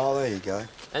Palmerston. Oh, there you go.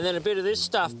 And then a bit of this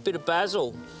stuff, bit of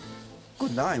basil.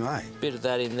 Good name, eh? Bit of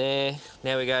that in there.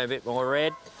 Now we go a bit more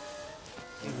red.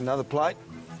 Another plate.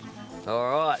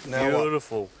 All right, now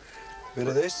beautiful. What? Bit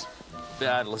of this.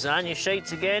 Lasagna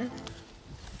sheets again.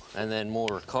 And then more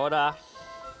ricotta.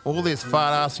 All this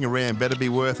fart-assing around better be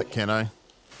worth it, Kenno.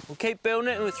 We'll keep building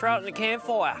it and we'll throw it in the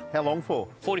campfire. How long for?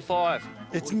 45.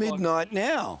 It's midnight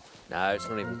now. No, it's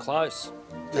not even close.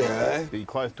 Yeah. Be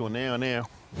close to an hour now.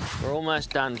 We're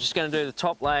almost done. Just going to do the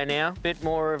top layer now. Bit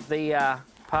more of the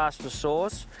pasta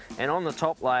sauce. And on the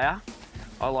top layer,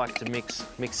 I like to mix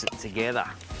it together.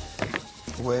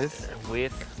 With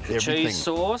the cheese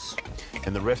sauce.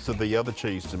 And the rest of the other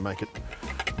cheese to make it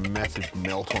massive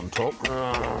melt on top.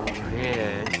 Oh,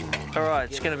 yeah. All right,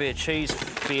 it's going to be a cheese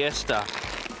fiesta.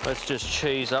 Let's just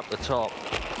cheese up the top.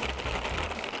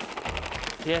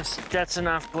 Yes, that's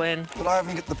enough, Glenn. But I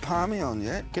haven't got the palmy on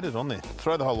yet. Get it on there.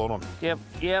 Throw the whole lot on.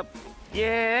 Yep,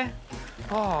 yeah.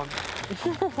 Oh.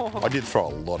 I did throw a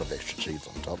lot of extra cheese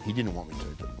on top. He didn't want me to,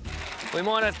 but... We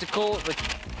might have to call it the...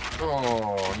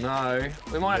 Oh, no.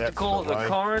 We might have to call it the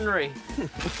coronary.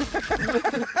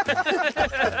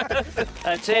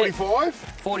 That's 45? it.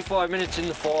 45 minutes in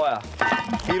the fire.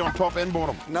 Heat on top and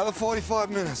bottom. Another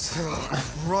 45 minutes.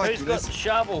 Right. Who's got the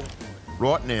shovel?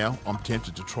 Right now, I'm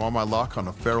tempted to try my luck on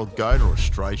a feral goat or a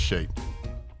stray sheep.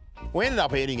 We ended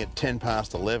up eating at 10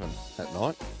 past 11 that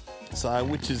night, so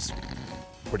which is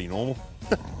pretty normal.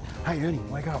 Hey, Ernie,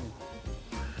 wake up.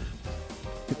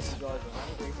 It's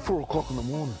 4 o'clock in the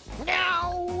morning.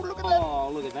 No! Look at that!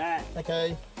 Oh, look at that.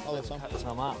 Okay, I'll have some. Cut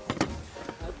some up.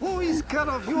 Oh, he's cut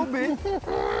off your bit.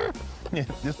 Yeah,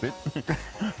 this bit.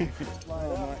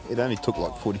 It only took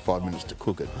like 45 minutes to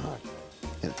cook it,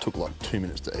 and it took like 2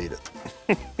 minutes to eat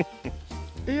it.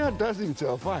 He outdoes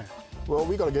himself, eh? Well,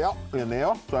 we got to get out there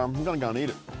now, so I'm going to go and eat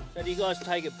it. So do you guys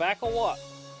take it back or what?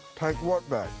 Take what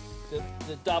back?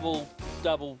 The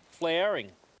double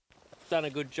flouring. Done a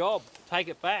good job. Take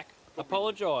it back.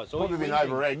 Apologise. Probably been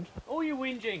over-egged. All you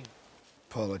whinging.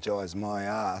 Apologise my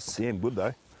ass. Damn good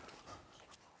though.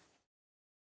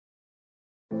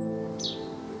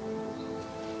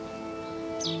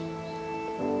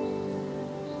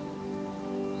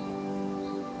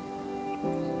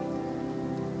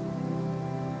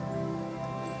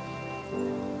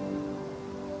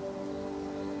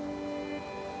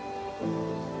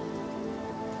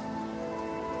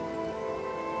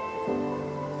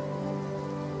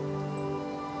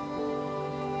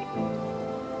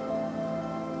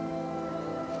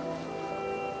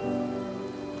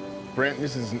 Brent,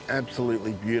 this is an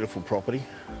absolutely beautiful property.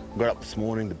 Got up this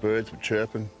morning, the birds were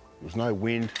chirping, there was no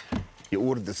wind. You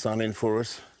ordered the sun in for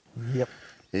us. Yep.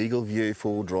 Eagleview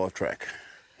 4WD drive track.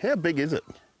 How big is it?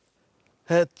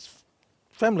 It's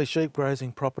family sheep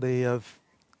grazing property of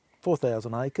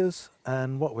 4,000 acres,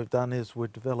 and what we've done is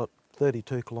we've developed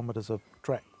 32 kilometres of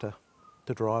track to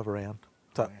drive around.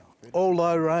 So all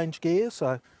low range gear,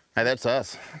 so Hey, that's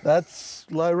us. That's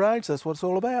low range, that's what it's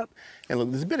all about. And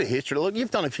look, there's a bit of history. Look, you've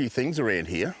done a few things around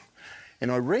here. And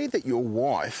I read that your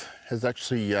wife has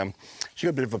actually, she got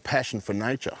a bit of a passion for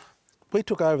nature. We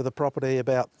took over the property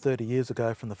about 30 years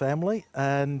ago from the family,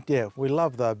 and yeah, we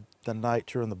love the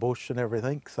nature and the bush and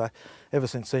everything. So ever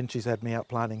since then, she's had me out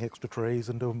planting extra trees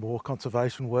and doing more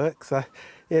conservation work. So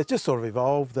yeah, it's just sort of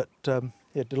evolved that,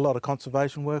 yeah, did a lot of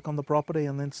conservation work on the property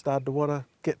and then started to want to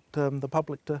get the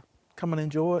public to come and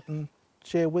enjoy it and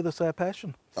share with us our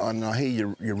passion. And I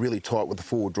hear you're really tight with the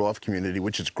 4-wheel drive community,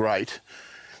 which is great.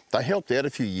 They helped out a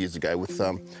few years ago with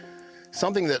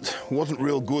something that wasn't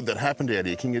real good that happened out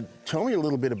here. Can you tell me a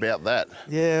little bit about that?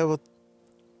 Yeah, well,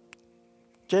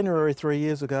 January 3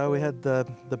 years ago, we had the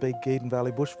big Eden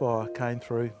Valley bushfire came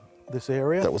through this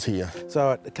area. That was here.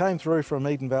 So it came through from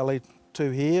Eden Valley to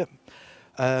here.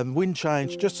 Wind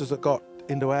changed just as it got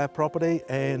into our property,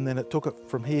 and then it took it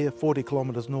from here 40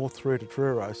 kilometres north through to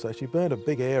Truro. So she burned a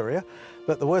big area,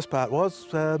 but the worst part was,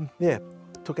 yeah,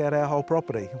 took out our whole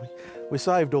property. We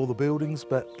saved all the buildings,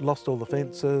 but lost all the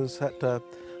fences, the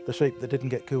sheep that didn't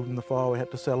get killed in the fire we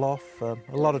had to sell off. A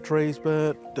lot of trees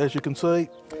burnt, as you can see.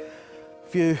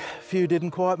 Few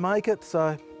didn't quite make it,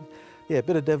 so yeah, a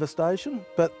bit of devastation.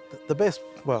 But the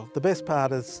best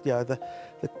part is, you know, the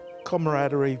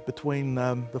camaraderie between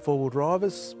the 4-wheel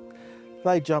drivers.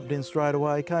 They jumped in straight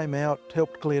away, came out,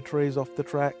 helped clear trees off the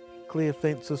track, clear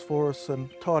fences for us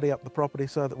and tidy up the property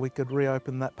so that we could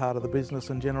reopen that part of the business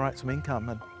and generate some income.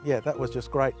 And yeah, that was just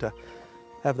great to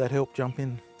have that help jump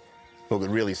in. Look,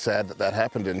 it's really sad that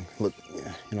happened, and look,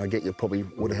 you know, I get you probably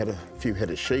would have had a few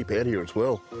head of sheep out here as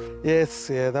well. Yes,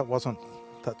 yeah, that's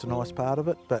a nice part of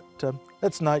it, but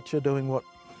it's nature doing what,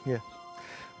 yeah,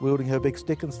 wielding her big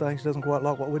stick and saying she doesn't quite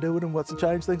like what we're doing and wants to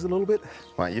change things a little bit.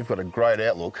 Mate, you've got a great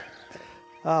outlook.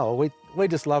 Oh, we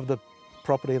just love the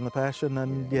property and the passion,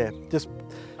 and yeah, just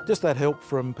that help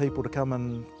from people to come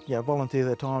and, yeah, volunteer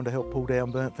their time to help pull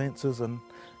down burnt fences and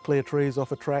clear trees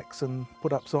off of tracks and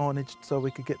put up signage so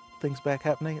we could get things back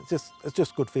happening. It's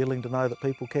just good feeling to know that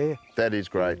people care. That is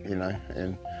great, you know,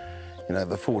 and you know,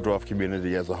 the 4-wheel drive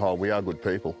community as a whole, we are good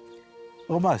people.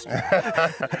 Almost.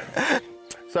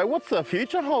 So what's the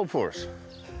future hold for us?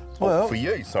 Well, for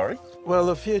you, sorry. Well,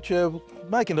 the future,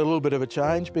 making a little bit of a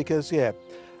change because, yeah,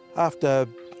 after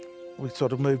we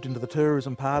sort of moved into the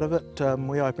tourism part of it,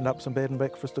 we opened up some bed and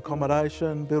breakfast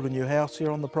accommodation, built a new house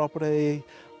here on the property,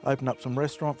 opened up some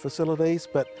restaurant facilities,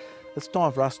 but it's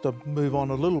time for us to move on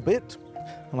a little bit,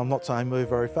 and I'm not saying move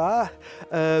very far.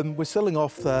 We're selling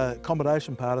off the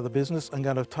accommodation part of the business and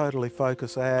going to totally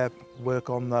focus our work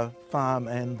on the farm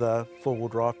and the 4-wheel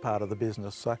drive part of the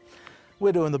business. So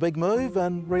we're doing the big move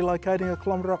and relocating a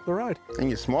kilometre up the road. And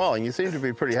you're smiling, you seem to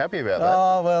be pretty happy about that.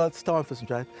 Oh, well, it's time for some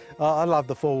change. I love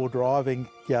the 4-wheel driving,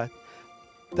 yeah.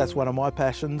 That's one of my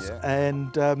passions,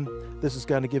 and this is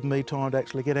going to give me time to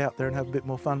actually get out there and have a bit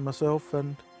more fun myself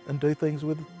and do things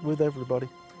with everybody.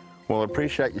 Well, I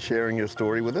appreciate you sharing your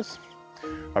story with us.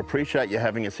 I appreciate you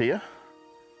having us here.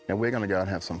 Now we're going to go and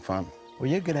have some fun. Well,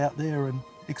 you get out there and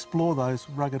explore those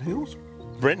rugged hills.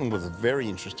 Brenton was a very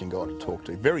interesting guy to talk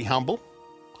to, very humble.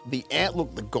 The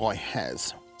outlook the guy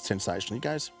has, sensational. He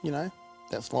goes, you know,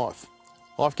 that's life.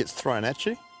 Life gets thrown at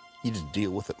you, you just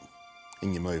deal with it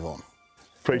and you move on.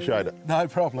 Appreciate it. No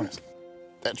problems.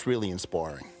 That's really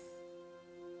inspiring.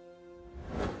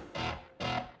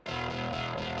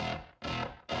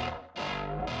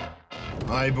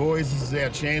 Hey boys, this is our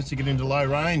chance to get into low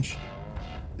range.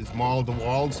 This mild to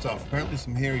wild stuff. Apparently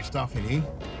some hairy stuff in here.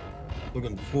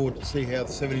 Looking forward to see how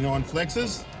the 79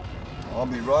 flexes. I'll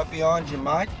be right behind you,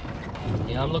 mate.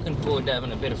 Yeah, I'm looking forward to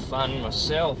having a bit of fun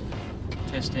myself.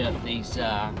 Test out these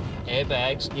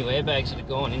airbags, new airbags that have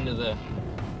gone into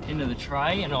the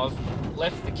tray, and I've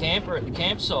left the camper at the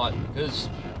campsite because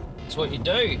it's what you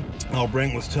do. Oh,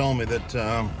 Brent was telling me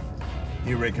that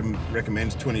he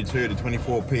recommends 22 to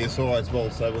 24 PSI as well,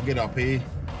 so we'll get up here,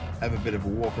 have a bit of a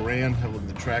walk around, have a look at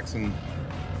the tracks and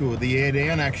do the air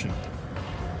down action.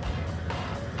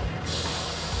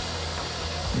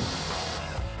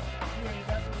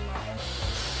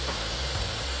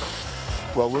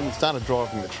 Well, when we started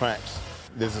driving the tracks,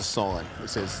 there's a sign that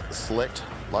says select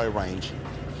low range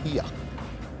here.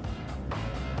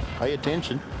 Pay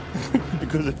attention,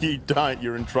 because if you don't,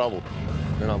 you're in trouble.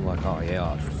 And I'm like, oh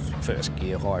yeah, first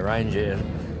gear, high range, and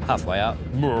halfway up,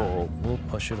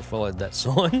 I should have followed that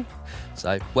sign.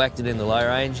 So whacked it in the low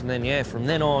range, and then yeah, from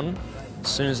then on, as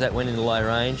soon as that went into low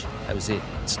range, that was it.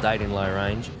 It stayed in low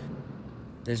range.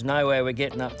 There's no way we're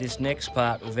getting up this next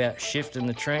part without shifting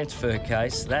the transfer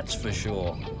case, that's for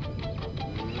sure.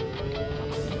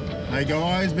 Hey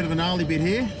guys, bit of a gnarly bit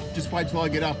here. Just wait till I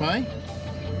get up, eh?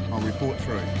 I'll report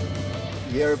through.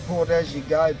 Yeah, report as you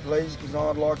go, please, because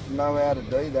I'd like to know how to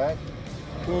do that.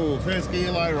 Cool, first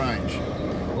gear low range.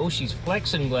 Oh, she's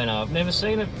flexing, Gleno. I've never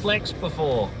seen it flex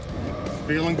before.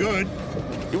 Feeling good.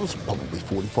 It was probably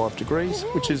 45 degrees,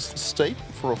 which is steep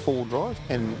for a full drive,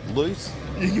 and loose.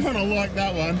 You're gonna like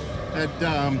that one. That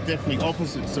definitely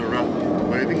opposites are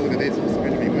moving. Look at this, it's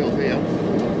going to be wheeled here.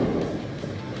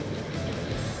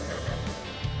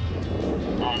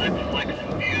 Oh, that's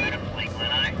flexing beautifully,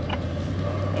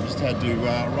 Gleno. I just had to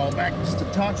roll back just a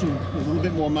touch and a little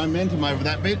bit more momentum over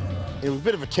that bit. It was a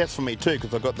bit of a test for me too,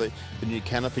 because I got the new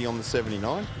canopy on the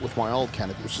 79. With my old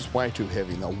canopy, it was just way too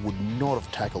heavy, and I would not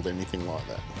have tackled anything like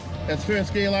that. That's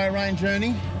first gear low range,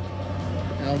 Ernie.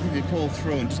 And I'll give you a call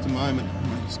through in just a moment.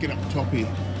 I'll just get up the top here.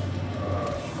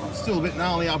 It's still a bit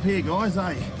gnarly up here, guys,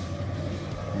 eh? Yeah,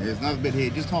 there's another bit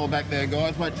here. Just hold back there,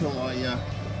 guys. Wait till I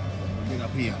get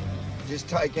up here. Just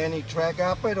take any track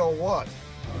up it or what?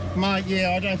 Mate,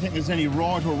 yeah, I don't think there's any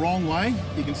right or wrong way.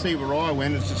 You can see where I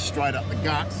went, it's just straight up the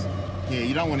guts. Yeah,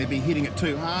 you don't want to be hitting it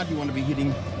too hard. You want to be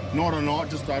hitting night on night,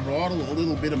 just over idle, a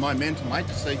little bit of momentum, mate,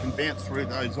 just so you can bounce through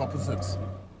those opposites.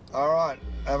 All right,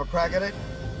 have a crack at it.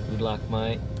 Good luck,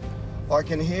 mate. I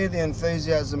can hear the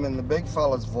enthusiasm in the big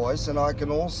fella's voice, and I can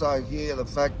also hear the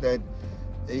fact that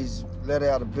he's let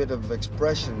out a bit of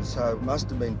expression, so it must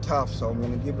have been tough, so I'm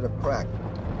going to give it a crack.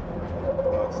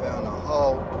 I found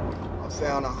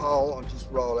a hole. I'll just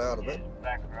roll out of it.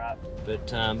 Back her up.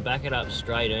 But back it up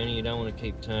straight, Ernie. You don't want to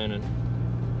keep turning.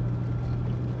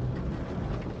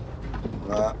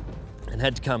 Right. And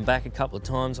had to come back a couple of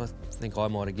times. I think I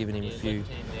might have given him a few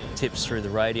tips through the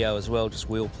radio as well, just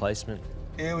wheel placement.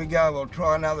 Here we go, we'll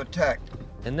try another tack.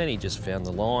 And then he just found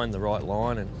the line, the right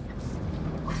line, and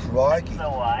Crikey. That's the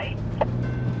way.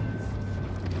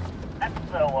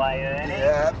 That's the way, Ernie.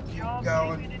 Yeah, Keep keep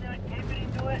going. Keep it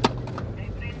into it.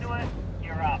 Keep it into it.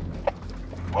 You're up.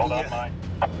 Well done, mate.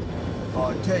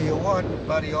 I tell you what,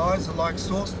 buddy, eyes are like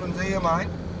saucepans here, mate.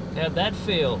 How'd that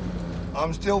feel?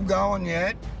 I'm still going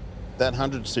yet. That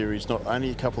 100 series, not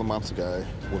only a couple of months ago,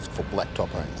 was for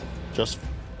blacktop only. Just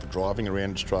for driving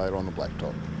around Australia on the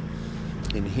blacktop.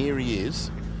 And here he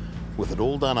is, with it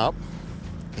all done up,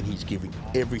 and he's giving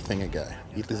everything a go.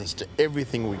 He listens to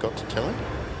everything we got to tell him.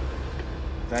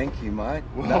 Thank you, mate.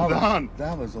 Well done.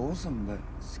 That was awesome, but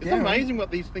It's scary. amazing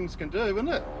what these things can do, isn't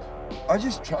it? I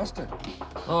just trust it.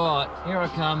 All right, here I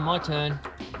come. My turn.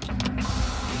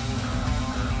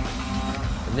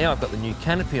 And now I've got the new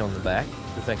canopy on the back.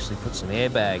 We've actually put some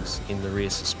airbags in the rear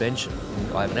suspension.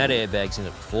 I haven't had airbags in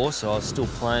it before, so I was still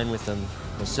playing with them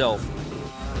myself.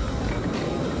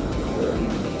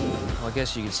 I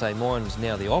guess you could say mine was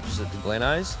now the opposite to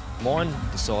Gleno's. Mine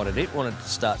decided it wanted to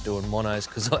start doing monos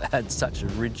because I had such a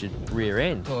rigid rear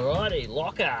end. Alrighty,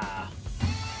 locker.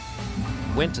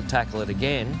 Went to tackle it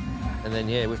again, and then,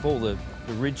 yeah, with all the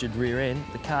rigid rear end,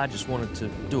 the car just wanted to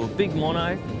do a big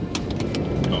mono.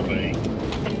 Copy.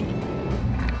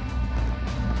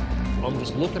 I'm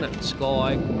just looking at the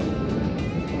sky.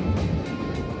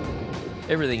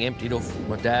 Everything emptied off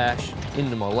my dash,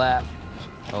 into my lap.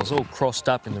 I was all crossed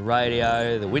up in the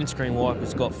radio, the windscreen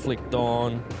wipers got flicked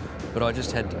on, but I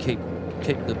just had to keep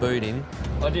the boot in.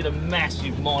 I did a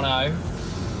massive mono.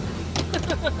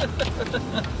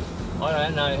 I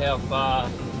don't know how far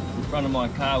the front of my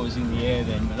car was in the air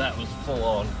then, but that was full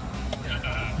on.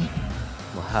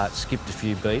 My heart skipped a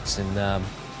few beats and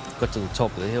got to the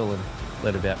top of the hill and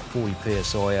let about 40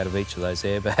 PSI out of each of those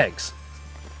airbags.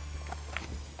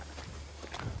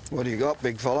 What do you got,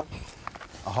 big fella?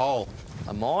 A hole.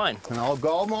 A mine. An old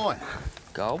gold mine.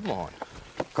 Gold mine.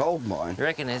 Gold mine. You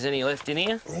reckon there's any left in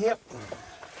here? Yep.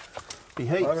 Be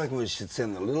heaps. I reckon we should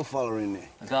send the little fella in there.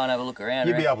 I'll go and have a look around.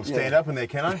 You'd be able to stand up in there,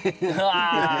 Kenno.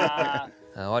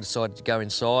 I decided to go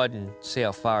inside and see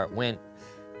how far it went.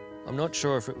 I'm not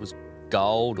sure if it was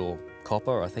gold or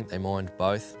copper. I think they mined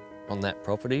both on that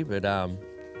property, but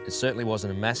it certainly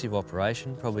wasn't a massive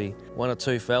operation. Probably one or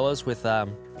two fellas with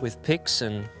picks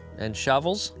and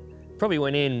shovels. Probably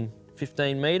went in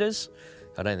 15 metres.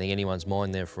 I don't think anyone's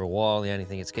mined there for a while. The only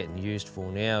thing it's getting used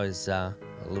for now is a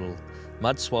little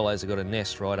mud swallows have got a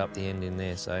nest right up the end in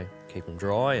there, so keep them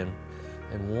dry and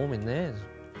warm in there.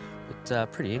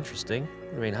 But pretty interesting.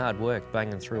 Would have been hard work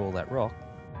banging through all that rock.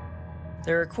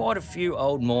 There are quite a few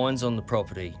old mines on the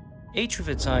property, each with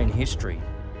its own history.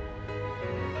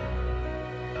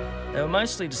 They were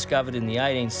mostly discovered in the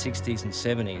 1860s and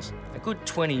 70s, a good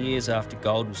 20 years after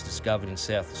gold was discovered in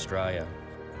South Australia.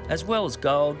 As well as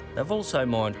gold, they've also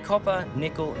mined copper,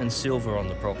 nickel and silver on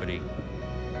the property.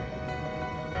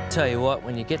 Tell you what,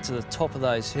 when you get to the top of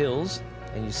those hills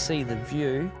and you see the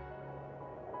view,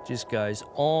 just goes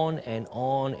on and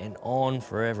on and on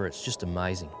forever. It's just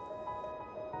amazing.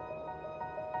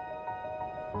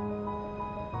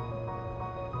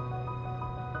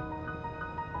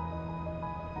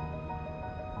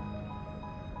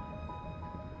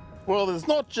 Well, there's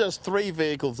not just 3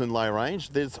 vehicles in low range,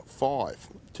 there's 5.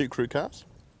 2 crew cars.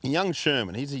 Young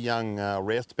Sherman, he's a young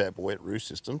roustabout boy at Roost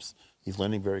Systems. He's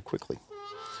learning very quickly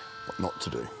what not to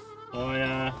do.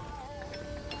 I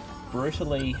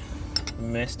brutally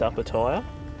messed up a tyre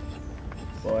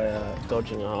by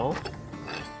dodging a hole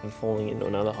and falling into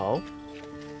another hole.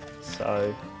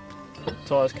 So the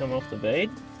tyre's come off the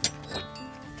bead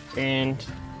and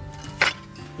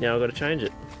now I've got to change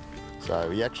it. So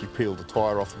he actually peeled the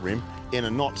tyre off the rim in a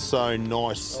not so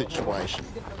nice situation.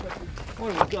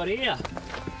 What have we got here?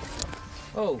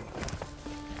 Oh,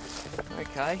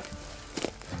 okay.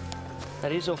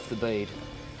 That is off the bead.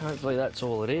 Hopefully that's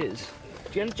all it is.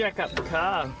 Do you want to jack up the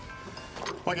car?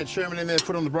 I get Sherman in there,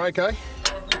 foot on the brake, eh?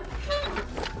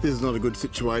 This is not a good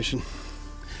situation.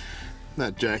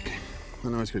 That jack, I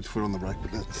know he's got his foot on the brake,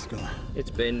 but that's gonna... It's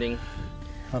bending.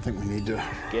 I think we need to...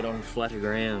 Get on flatter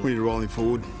ground. We need to roll him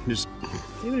forward. Just...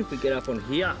 Even if we get up on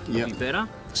here, it'll be better.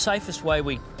 The safest way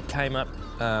we came up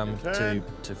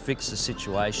to fix the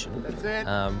situation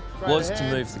was to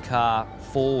move the car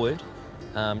forward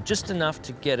just enough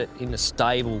to get it in a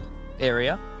stable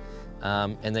area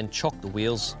and then chock the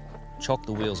wheels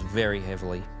very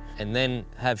heavily, and then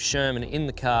have Sherman in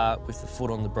the car with the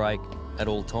foot on the brake at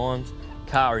all times,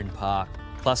 car in park,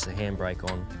 plus the handbrake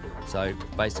on. So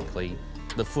basically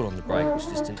the foot on the brake was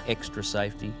just an extra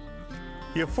safety.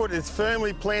 Your foot is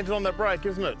firmly planted on the brake,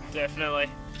 isn't it? Definitely.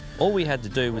 All we had to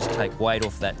do was take weight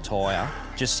off that tyre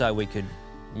just so we could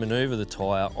manoeuvre the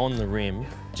tyre on the rim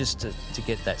just to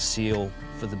get that seal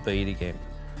for the bead again.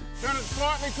 Turn it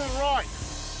slightly to the right.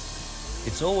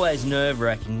 It's always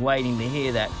nerve-wracking waiting to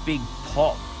hear that big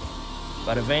pop,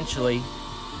 but eventually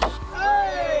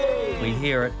we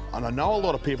hear it. And I know a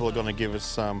lot of people are going to give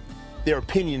us their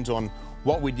opinions on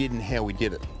what we did and how we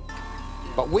did it.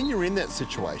 But when you're in that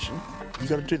situation, you've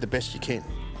got to do the best you can.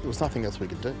 There was nothing else we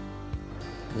could do.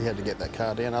 We had to get that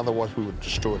car down, otherwise we would have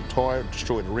destroyed a tyre,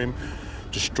 destroyed a rim,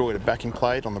 destroyed a backing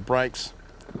plate on the brakes.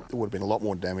 There would have been a lot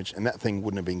more damage, and that thing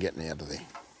wouldn't have been getting out of there.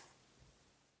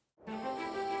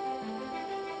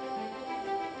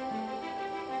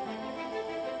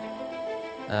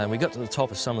 We got to the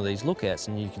top of some of these lookouts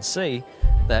and you can see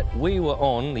that we were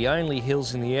on the only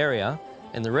hills in the area,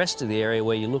 and the rest of the area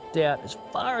where you looked out, as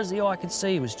far as the eye could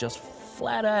see, was just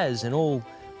flat as and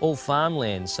all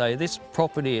farmland. So this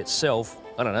property itself,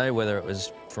 I don't know whether it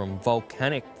was from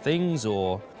volcanic things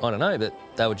or I don't know, but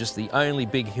they were just the only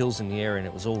big hills in the area, and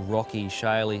it was all rocky,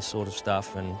 shaly sort of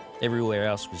stuff, and everywhere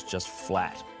else was just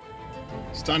flat.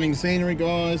 Stunning scenery,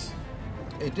 guys.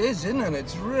 It is, isn't it?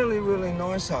 It's really, really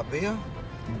nice up here.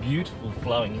 Beautiful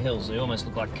flowing hills. They almost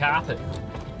look like carpet.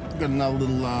 Got another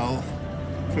little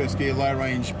first gear low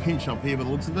range pinch up here by the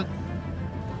looks of it.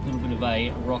 A little bit of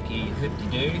a rocky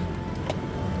hoop-de-doo.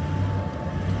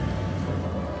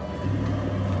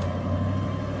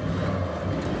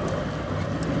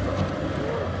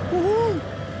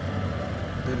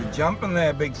 Bit of jumping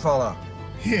there, big fella.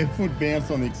 Yeah, foot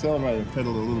bounced on the accelerator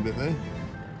pedal a little bit there.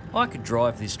 I could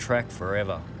drive this track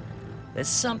forever. There's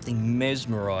something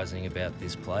mesmerising about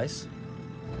this place.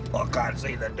 I can't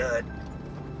see the dirt.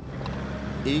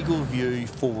 Eagleview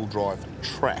 4-wheel drive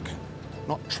track,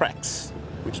 not tracks,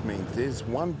 which means there's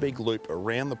one big loop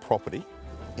around the property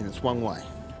and it's one way.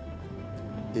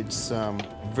 It's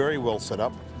very well set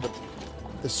up, but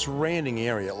the surrounding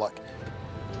area, like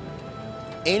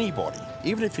anybody,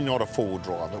 even if you're not a 4-wheel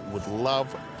driver, would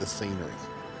love the scenery.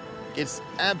 It's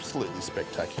absolutely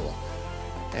spectacular.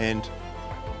 And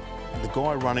the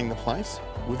guy running the place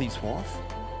with his wife,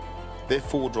 they're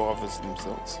 4 drivers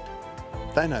themselves.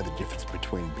 They know the difference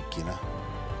between beginner,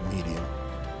 medium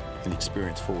and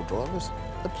experienced 4 drivers.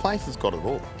 The place has got it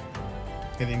all.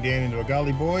 Heading down into a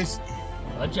gully, boys.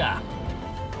 Roger.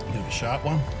 Bit of a sharp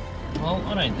one. Well,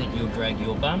 I don't think you'll drag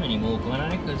your bum anymore,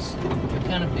 Gleno, because the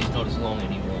canopy's not as long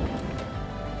anymore.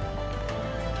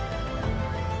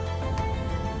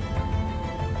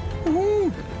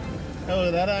 Woohoo! Look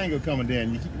at that angle coming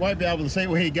down. You won't be able to see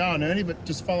where you're going, Ernie, but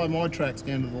just follow my tracks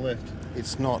down to the left.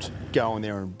 It's not going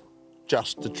there and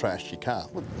just to trash your car.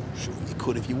 Well, sure, you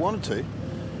could if you wanted to.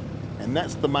 And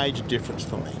that's the major difference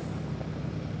for me.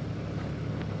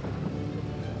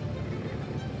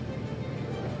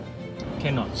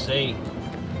 Cannot see.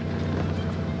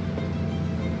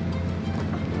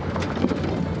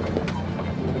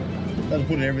 That'll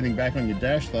put everything back on your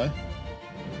dash, though.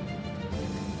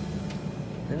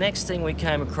 The next thing we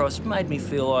came across made me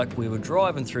feel like we were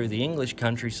driving through the English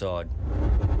countryside.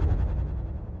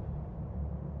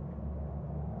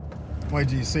 Wait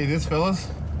till you see this, fellas.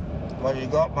 What do you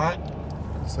got, mate?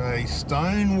 It's a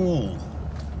stone wall.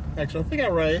 Actually, I think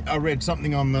I read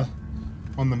something on the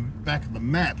back of the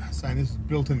map saying this was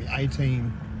built in the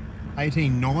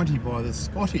 1890 by the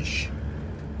Scottish.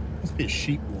 Must be a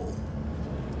sheep wall.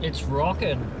 It's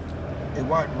rocking. It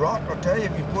won't rock, I tell you,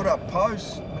 if you put up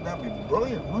posts. That'd be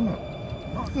brilliant, wouldn't it?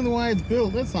 Look at the way it's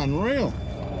built, that's unreal.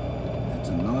 It's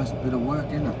a nice bit of work,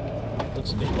 isn't it?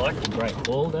 Looks a bit like the Great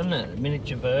Wall, doesn't it? A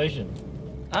miniature version.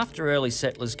 After early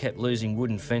settlers kept losing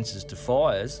wooden fences to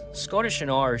fires, Scottish and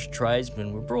Irish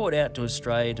tradesmen were brought out to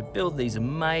Australia to build these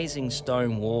amazing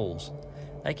stone walls.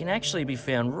 They can actually be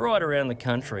found right around the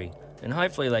country, and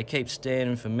hopefully they keep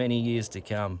standing for many years to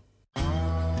come.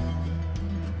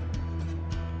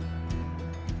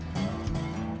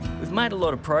 We've made a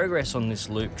lot of progress on this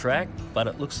loop track, but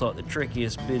it looks like the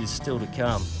trickiest bit is still to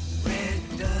come. Red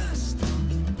dust,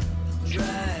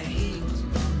 dry heat,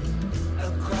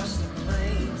 across the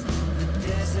plains, the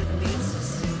desert meets the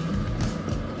sea.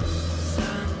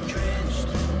 Sun-drenched,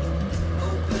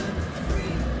 open and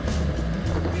free,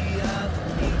 we are the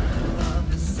people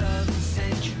of the southern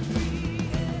century.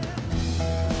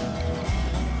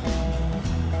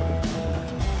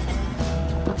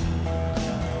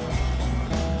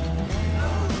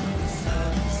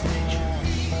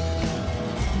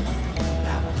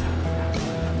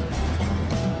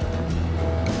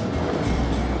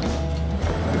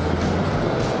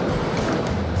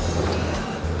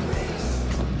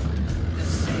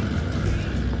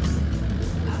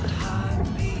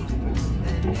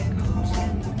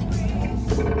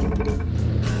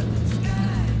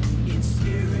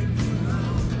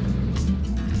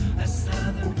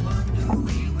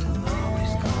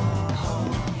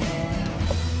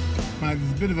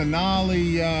 There's a bit of a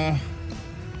gnarly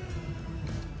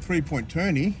 3-point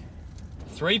turny.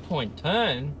 3-point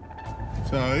turn?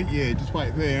 So yeah, just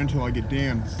wait there until I get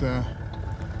down. It's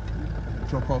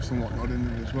drop-offs and whatnot in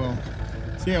it as well.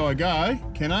 See how I go,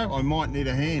 Kenno? I might need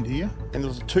a hand here. And there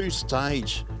was a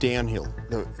 2-stage downhill.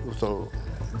 It was a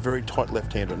very tight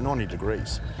left-hand at 90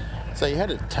 degrees. So you had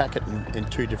to attack it in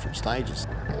 2 different stages.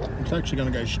 It's actually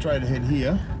going to go straight ahead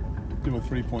here, do a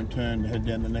 3-point turn to head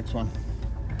down the next one.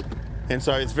 And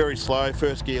so it's very slow,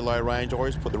 first gear, low range. I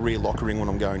always put the rear locker ring when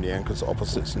I'm going down because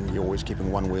opposites, and you're always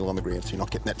keeping one wheel on the ground so you're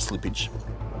not getting that slippage.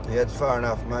 Yeah, it's far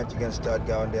enough, mate. You're going to start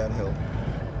going downhill.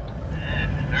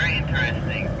 Very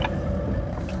interesting.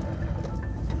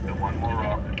 So one more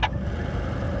rock.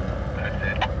 That's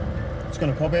it. It's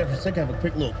going to pop out for a sec, have a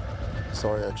quick look.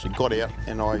 So I actually got out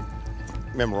and I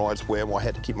memorised where I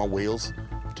had to keep my wheels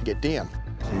to get down.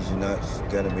 As you know, it's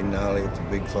going to be gnarly if the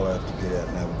big fella has to get out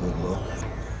and have a good look.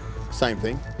 Same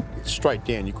thing, it's straight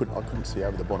down. I couldn't see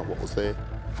over the bonnet what was there.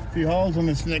 A few holes on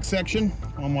this next section.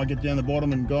 I might get down the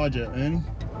bottom and guide you, Ernie.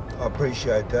 I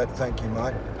appreciate that, thank you,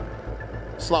 mate.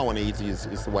 Slow and easy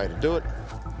is the way to do it.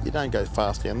 You don't go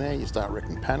fast down there, you start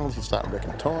wrecking panels, you start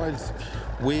wrecking tyres,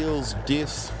 wheels,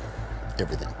 diffs,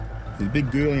 everything. There's a big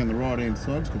girlie on the right-hand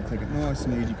side, just going to take it nice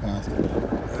and easy past it.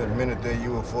 For a minute there,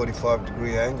 you were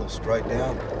 45-degree angle, straight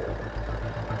down.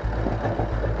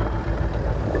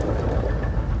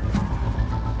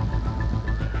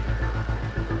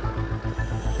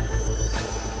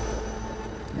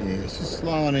 Yeah, it's just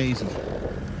slow and easy.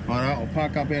 All right, I'll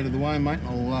park up out of the way, mate,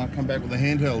 and I'll come back with a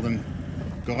handheld and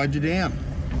guide you down.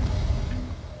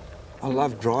 I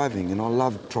love driving and I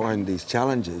love trying these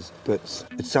challenges, but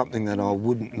it's something that I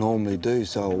wouldn't normally do,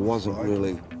 so I wasn't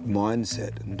really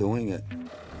mindset in doing it.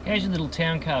 How's your little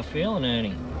town car feeling,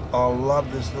 Ernie? I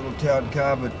love this little town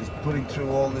car, but just putting through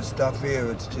all this stuff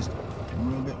here, it's just a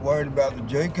little bit worried about the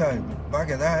Juco.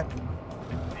 Bugger that. You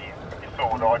saw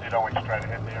what I did, I went straight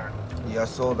ahead there. Yeah, I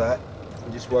saw that.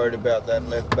 I'm just worried about that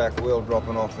left back wheel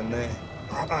dropping off in there.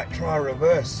 I might try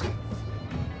reverse.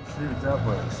 See if that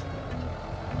works.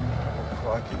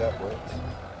 Crikey, that works.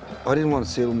 I didn't want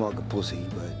to see him like a pussy,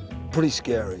 but pretty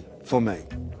scary for me.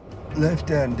 Left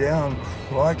hand down,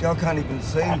 crikey, I can't even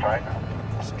see. Straight.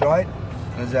 Straight?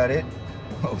 Is that it?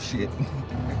 Oh shit.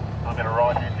 I'm going to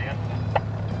right hand here.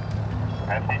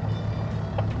 That's it.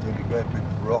 There'll be a great big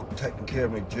rock taking care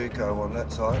of me Juco on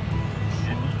that side.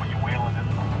 Yeah, just put your wheel in this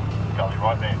gully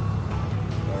right there.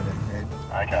 Right ahead.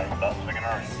 Okay, start swinging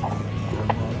around.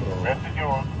 Rest is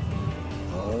yours.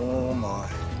 Oh my.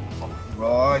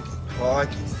 Right,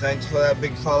 crikey. Thanks for that,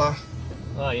 big fella.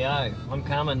 Oh, yo, I'm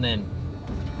coming then.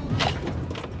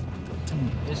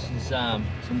 This is some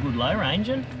good low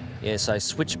ranging. Yeah, so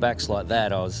switchbacks like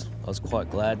that, I was quite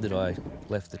glad that I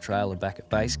left the trailer back at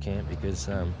base camp because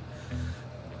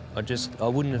I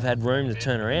wouldn't have had room to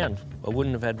turn around. I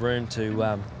wouldn't have had room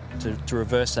to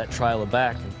reverse that trailer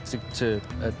back and to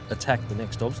attack the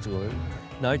next obstacle.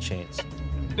 No chance.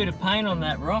 Bit of paint on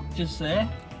that rock just there.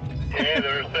 Yeah,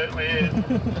 there certainly is.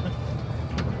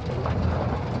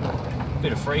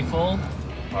 Bit of free fall.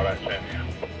 All right, Sam.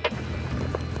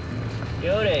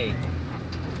 Beauty.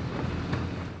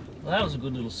 Well, that was a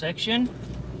good little section.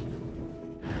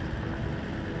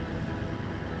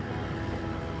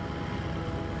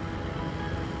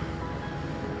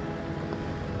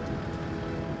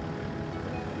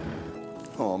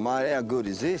 Oh, mate, how good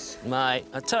is this? Mate,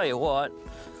 I tell you what,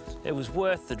 it was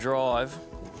worth the drive.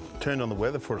 Turned on the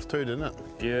weather for us too, didn't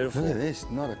it? Beautiful. Look at this,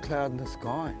 not a cloud in the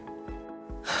sky.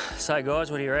 So guys,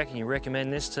 what do you reckon? You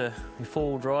recommend this to your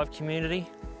four-wheel drive community?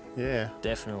 Yeah.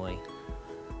 Definitely.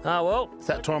 Oh well. It's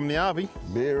that time in the RV.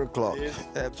 Beer o'clock.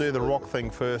 Let's do the rock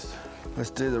thing first. Let's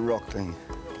do the rock thing.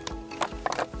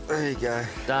 There you go.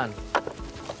 Done.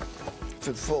 If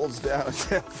it falls down,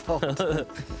 it's our fault.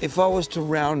 If I was to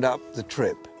round up the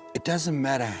trip, it doesn't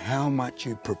matter how much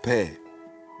you prepare.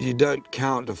 You don't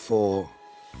counter for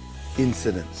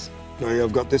incidents. Oh, yeah,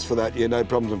 I've got this for that, yeah, no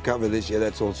problems, I'm covered this, yeah,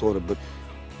 that's all sorted, but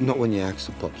not when your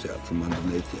axle pops out from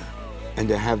underneath you. And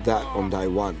to have that on day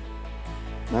one.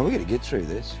 Now, we're going to get through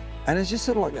this. And it's just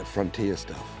sort of like that frontier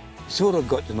stuff. You sort of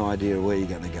got an idea of where you're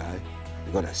going to go.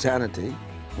 You've got a sanity,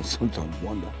 or sometimes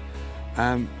wonder.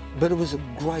 But it was a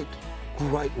great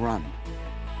run.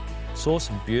 Saw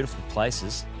some beautiful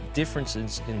places,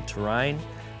 differences in terrain,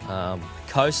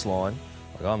 coastline.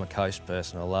 Like, I'm a coast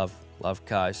person, I love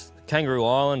coast. Kangaroo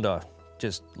Island, I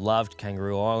just loved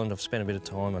Kangaroo Island. I've spent a bit of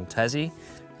time on Tassie,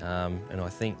 and I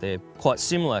think they're quite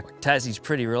similar. Tassie's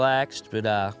pretty relaxed, but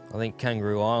I think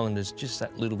Kangaroo Island is just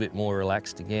that little bit more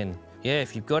relaxed again. Yeah,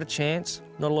 if you've got a chance,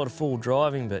 not a lot of full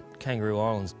driving, but Kangaroo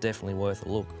Island's definitely worth a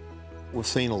look. We've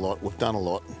seen a lot, we've done a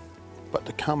lot, but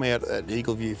to come out at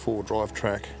Eagleview 4 drive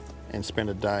track and spend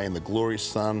a day in the glorious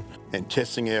sun and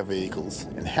testing our vehicles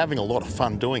and having a lot of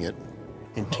fun doing it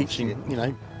and teaching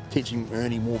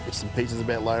Ernie more bits and pieces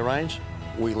about low range,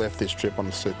 we left this trip on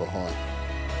a super high.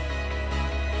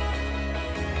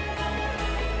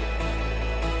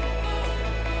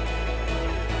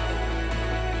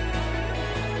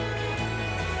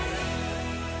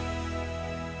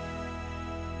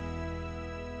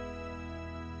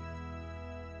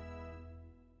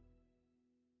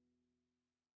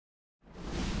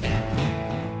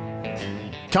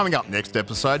 Coming up next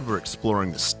episode, we're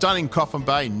exploring the stunning Coffin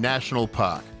Bay National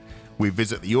Park. We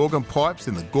visit the organ pipes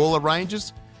in the Gawler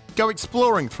Ranges, go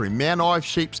exploring through Mount Ive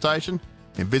Sheep Station,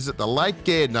 and visit the Lake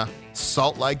Gardner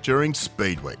Salt Lake during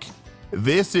Speed Week.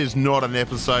 This is not an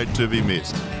episode to be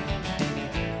missed.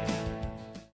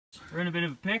 We're in a bit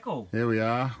of a pickle. Here we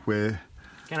are. We're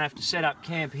Gonna have to set up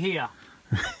camp here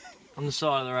on the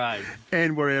side of the road.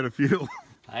 And we're out of fuel.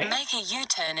 Hey? Make a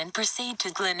U-turn and proceed to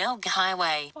Gleno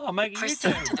Highway. Oh, make a Proceed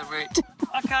U-turn. to the route.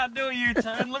 I can't do a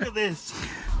U-turn, look at this.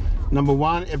 Number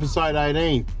 1, episode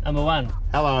 18. Number 1.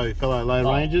 Hello, fellow Lone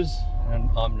Rangers.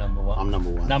 I'm number 1. I'm number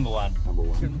 1. Number 1. Number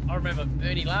 1. I remember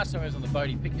Ernie last time I was on the boat,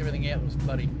 he picked everything out that was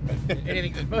bloody,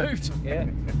 anything that moved. Yeah.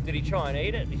 Did he try and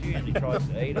eat it? He usually tries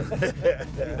to eat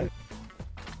it.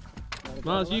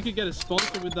 Mars, you could get a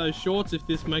sponsor with those shorts if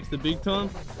this makes the big time.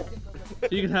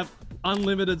 You could have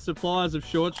unlimited supplies of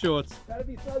shorts. That'd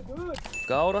be so good.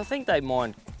 Gold, I think they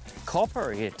mine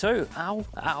copper here too. Ow,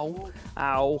 ow,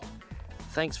 ow.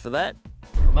 Thanks for that.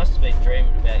 I must have been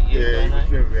dreaming about you, Yeah, he's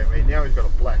dreaming about me. Now he's got a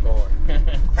black eye.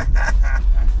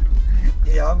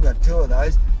 Yeah, I've got 2 of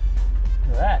those.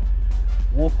 Look at that.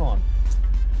 Walk on.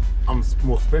 I'm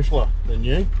more specialer than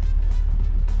you.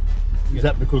 Is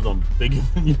that because I'm bigger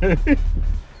than you?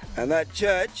 And that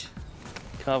church.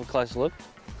 Can I have a closer look?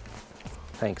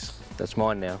 Thanks. That's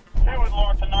mine now. Who would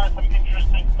like to know some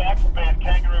interesting facts about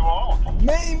Kangaroo Island?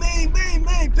 Me,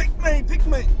 pick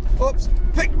me. Oops,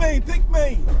 pick me.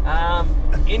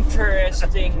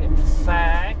 Interesting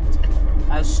fact,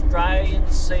 Australian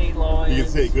sea lions. You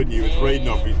can see good news reading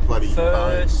off his bloody fur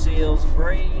phone. seals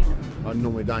breed. I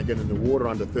normally don't get in the water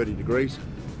under 30 degrees.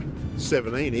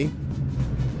 17 here.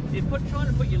 You're trying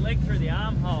to put your leg through the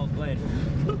armhole, Glenn.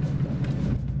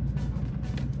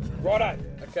 Righto.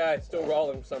 Okay, still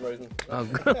rolling for some reason. Oh,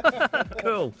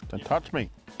 cool. Don't touch me.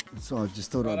 So I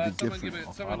just thought I'd be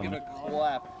different. Someone give it a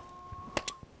clap.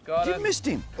 Got You it. missed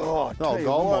him. Oh, Oh, tell gold you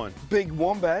what, mine. Big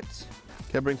wombats.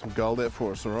 Can I bring some gold out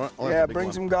for us, all right? I'll have Yeah, the big bring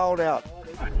one. some gold out. So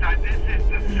this is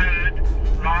the 3rd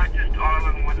largest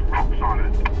island with rocks on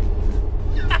it.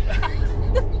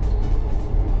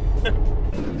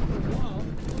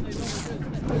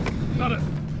 Got it.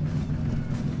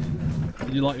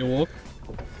 Did you like your walk?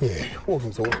 Yeah,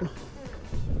 walking's awesome.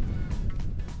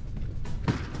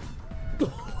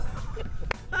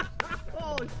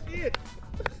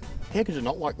 how could you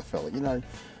not like the fella? You know,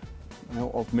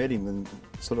 I've met him and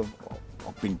sort of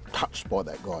I've been touched by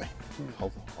that guy.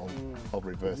 I'll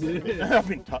reverse that. Yeah. I've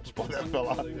been touched by that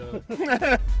fella.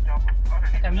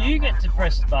 You get to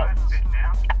press the buttons.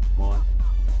 Mine.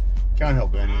 Can't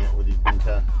help Ernie out with his bin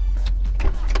car.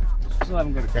 Still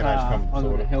haven't got a Kenno's car. come I'm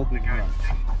going to help him run.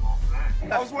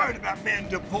 I was worried about being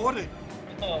deported.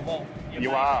 Oh, well,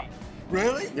 You are.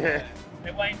 Really? Yeah.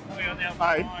 They're waiting for you on the other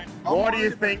Hey, side. why do you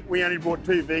think we only brought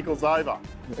 2 vehicles over?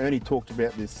 Ernie talked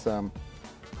about this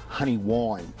honey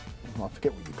wine. I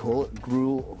forget what you call it.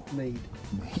 Gruel. Mead.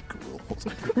 Mead gruel. What's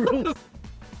it? Gruel.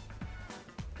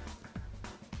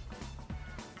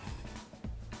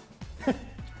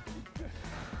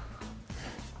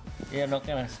 Yeah, I'm not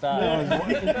going to start.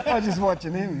 I was just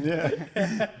watching him,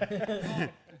 yeah.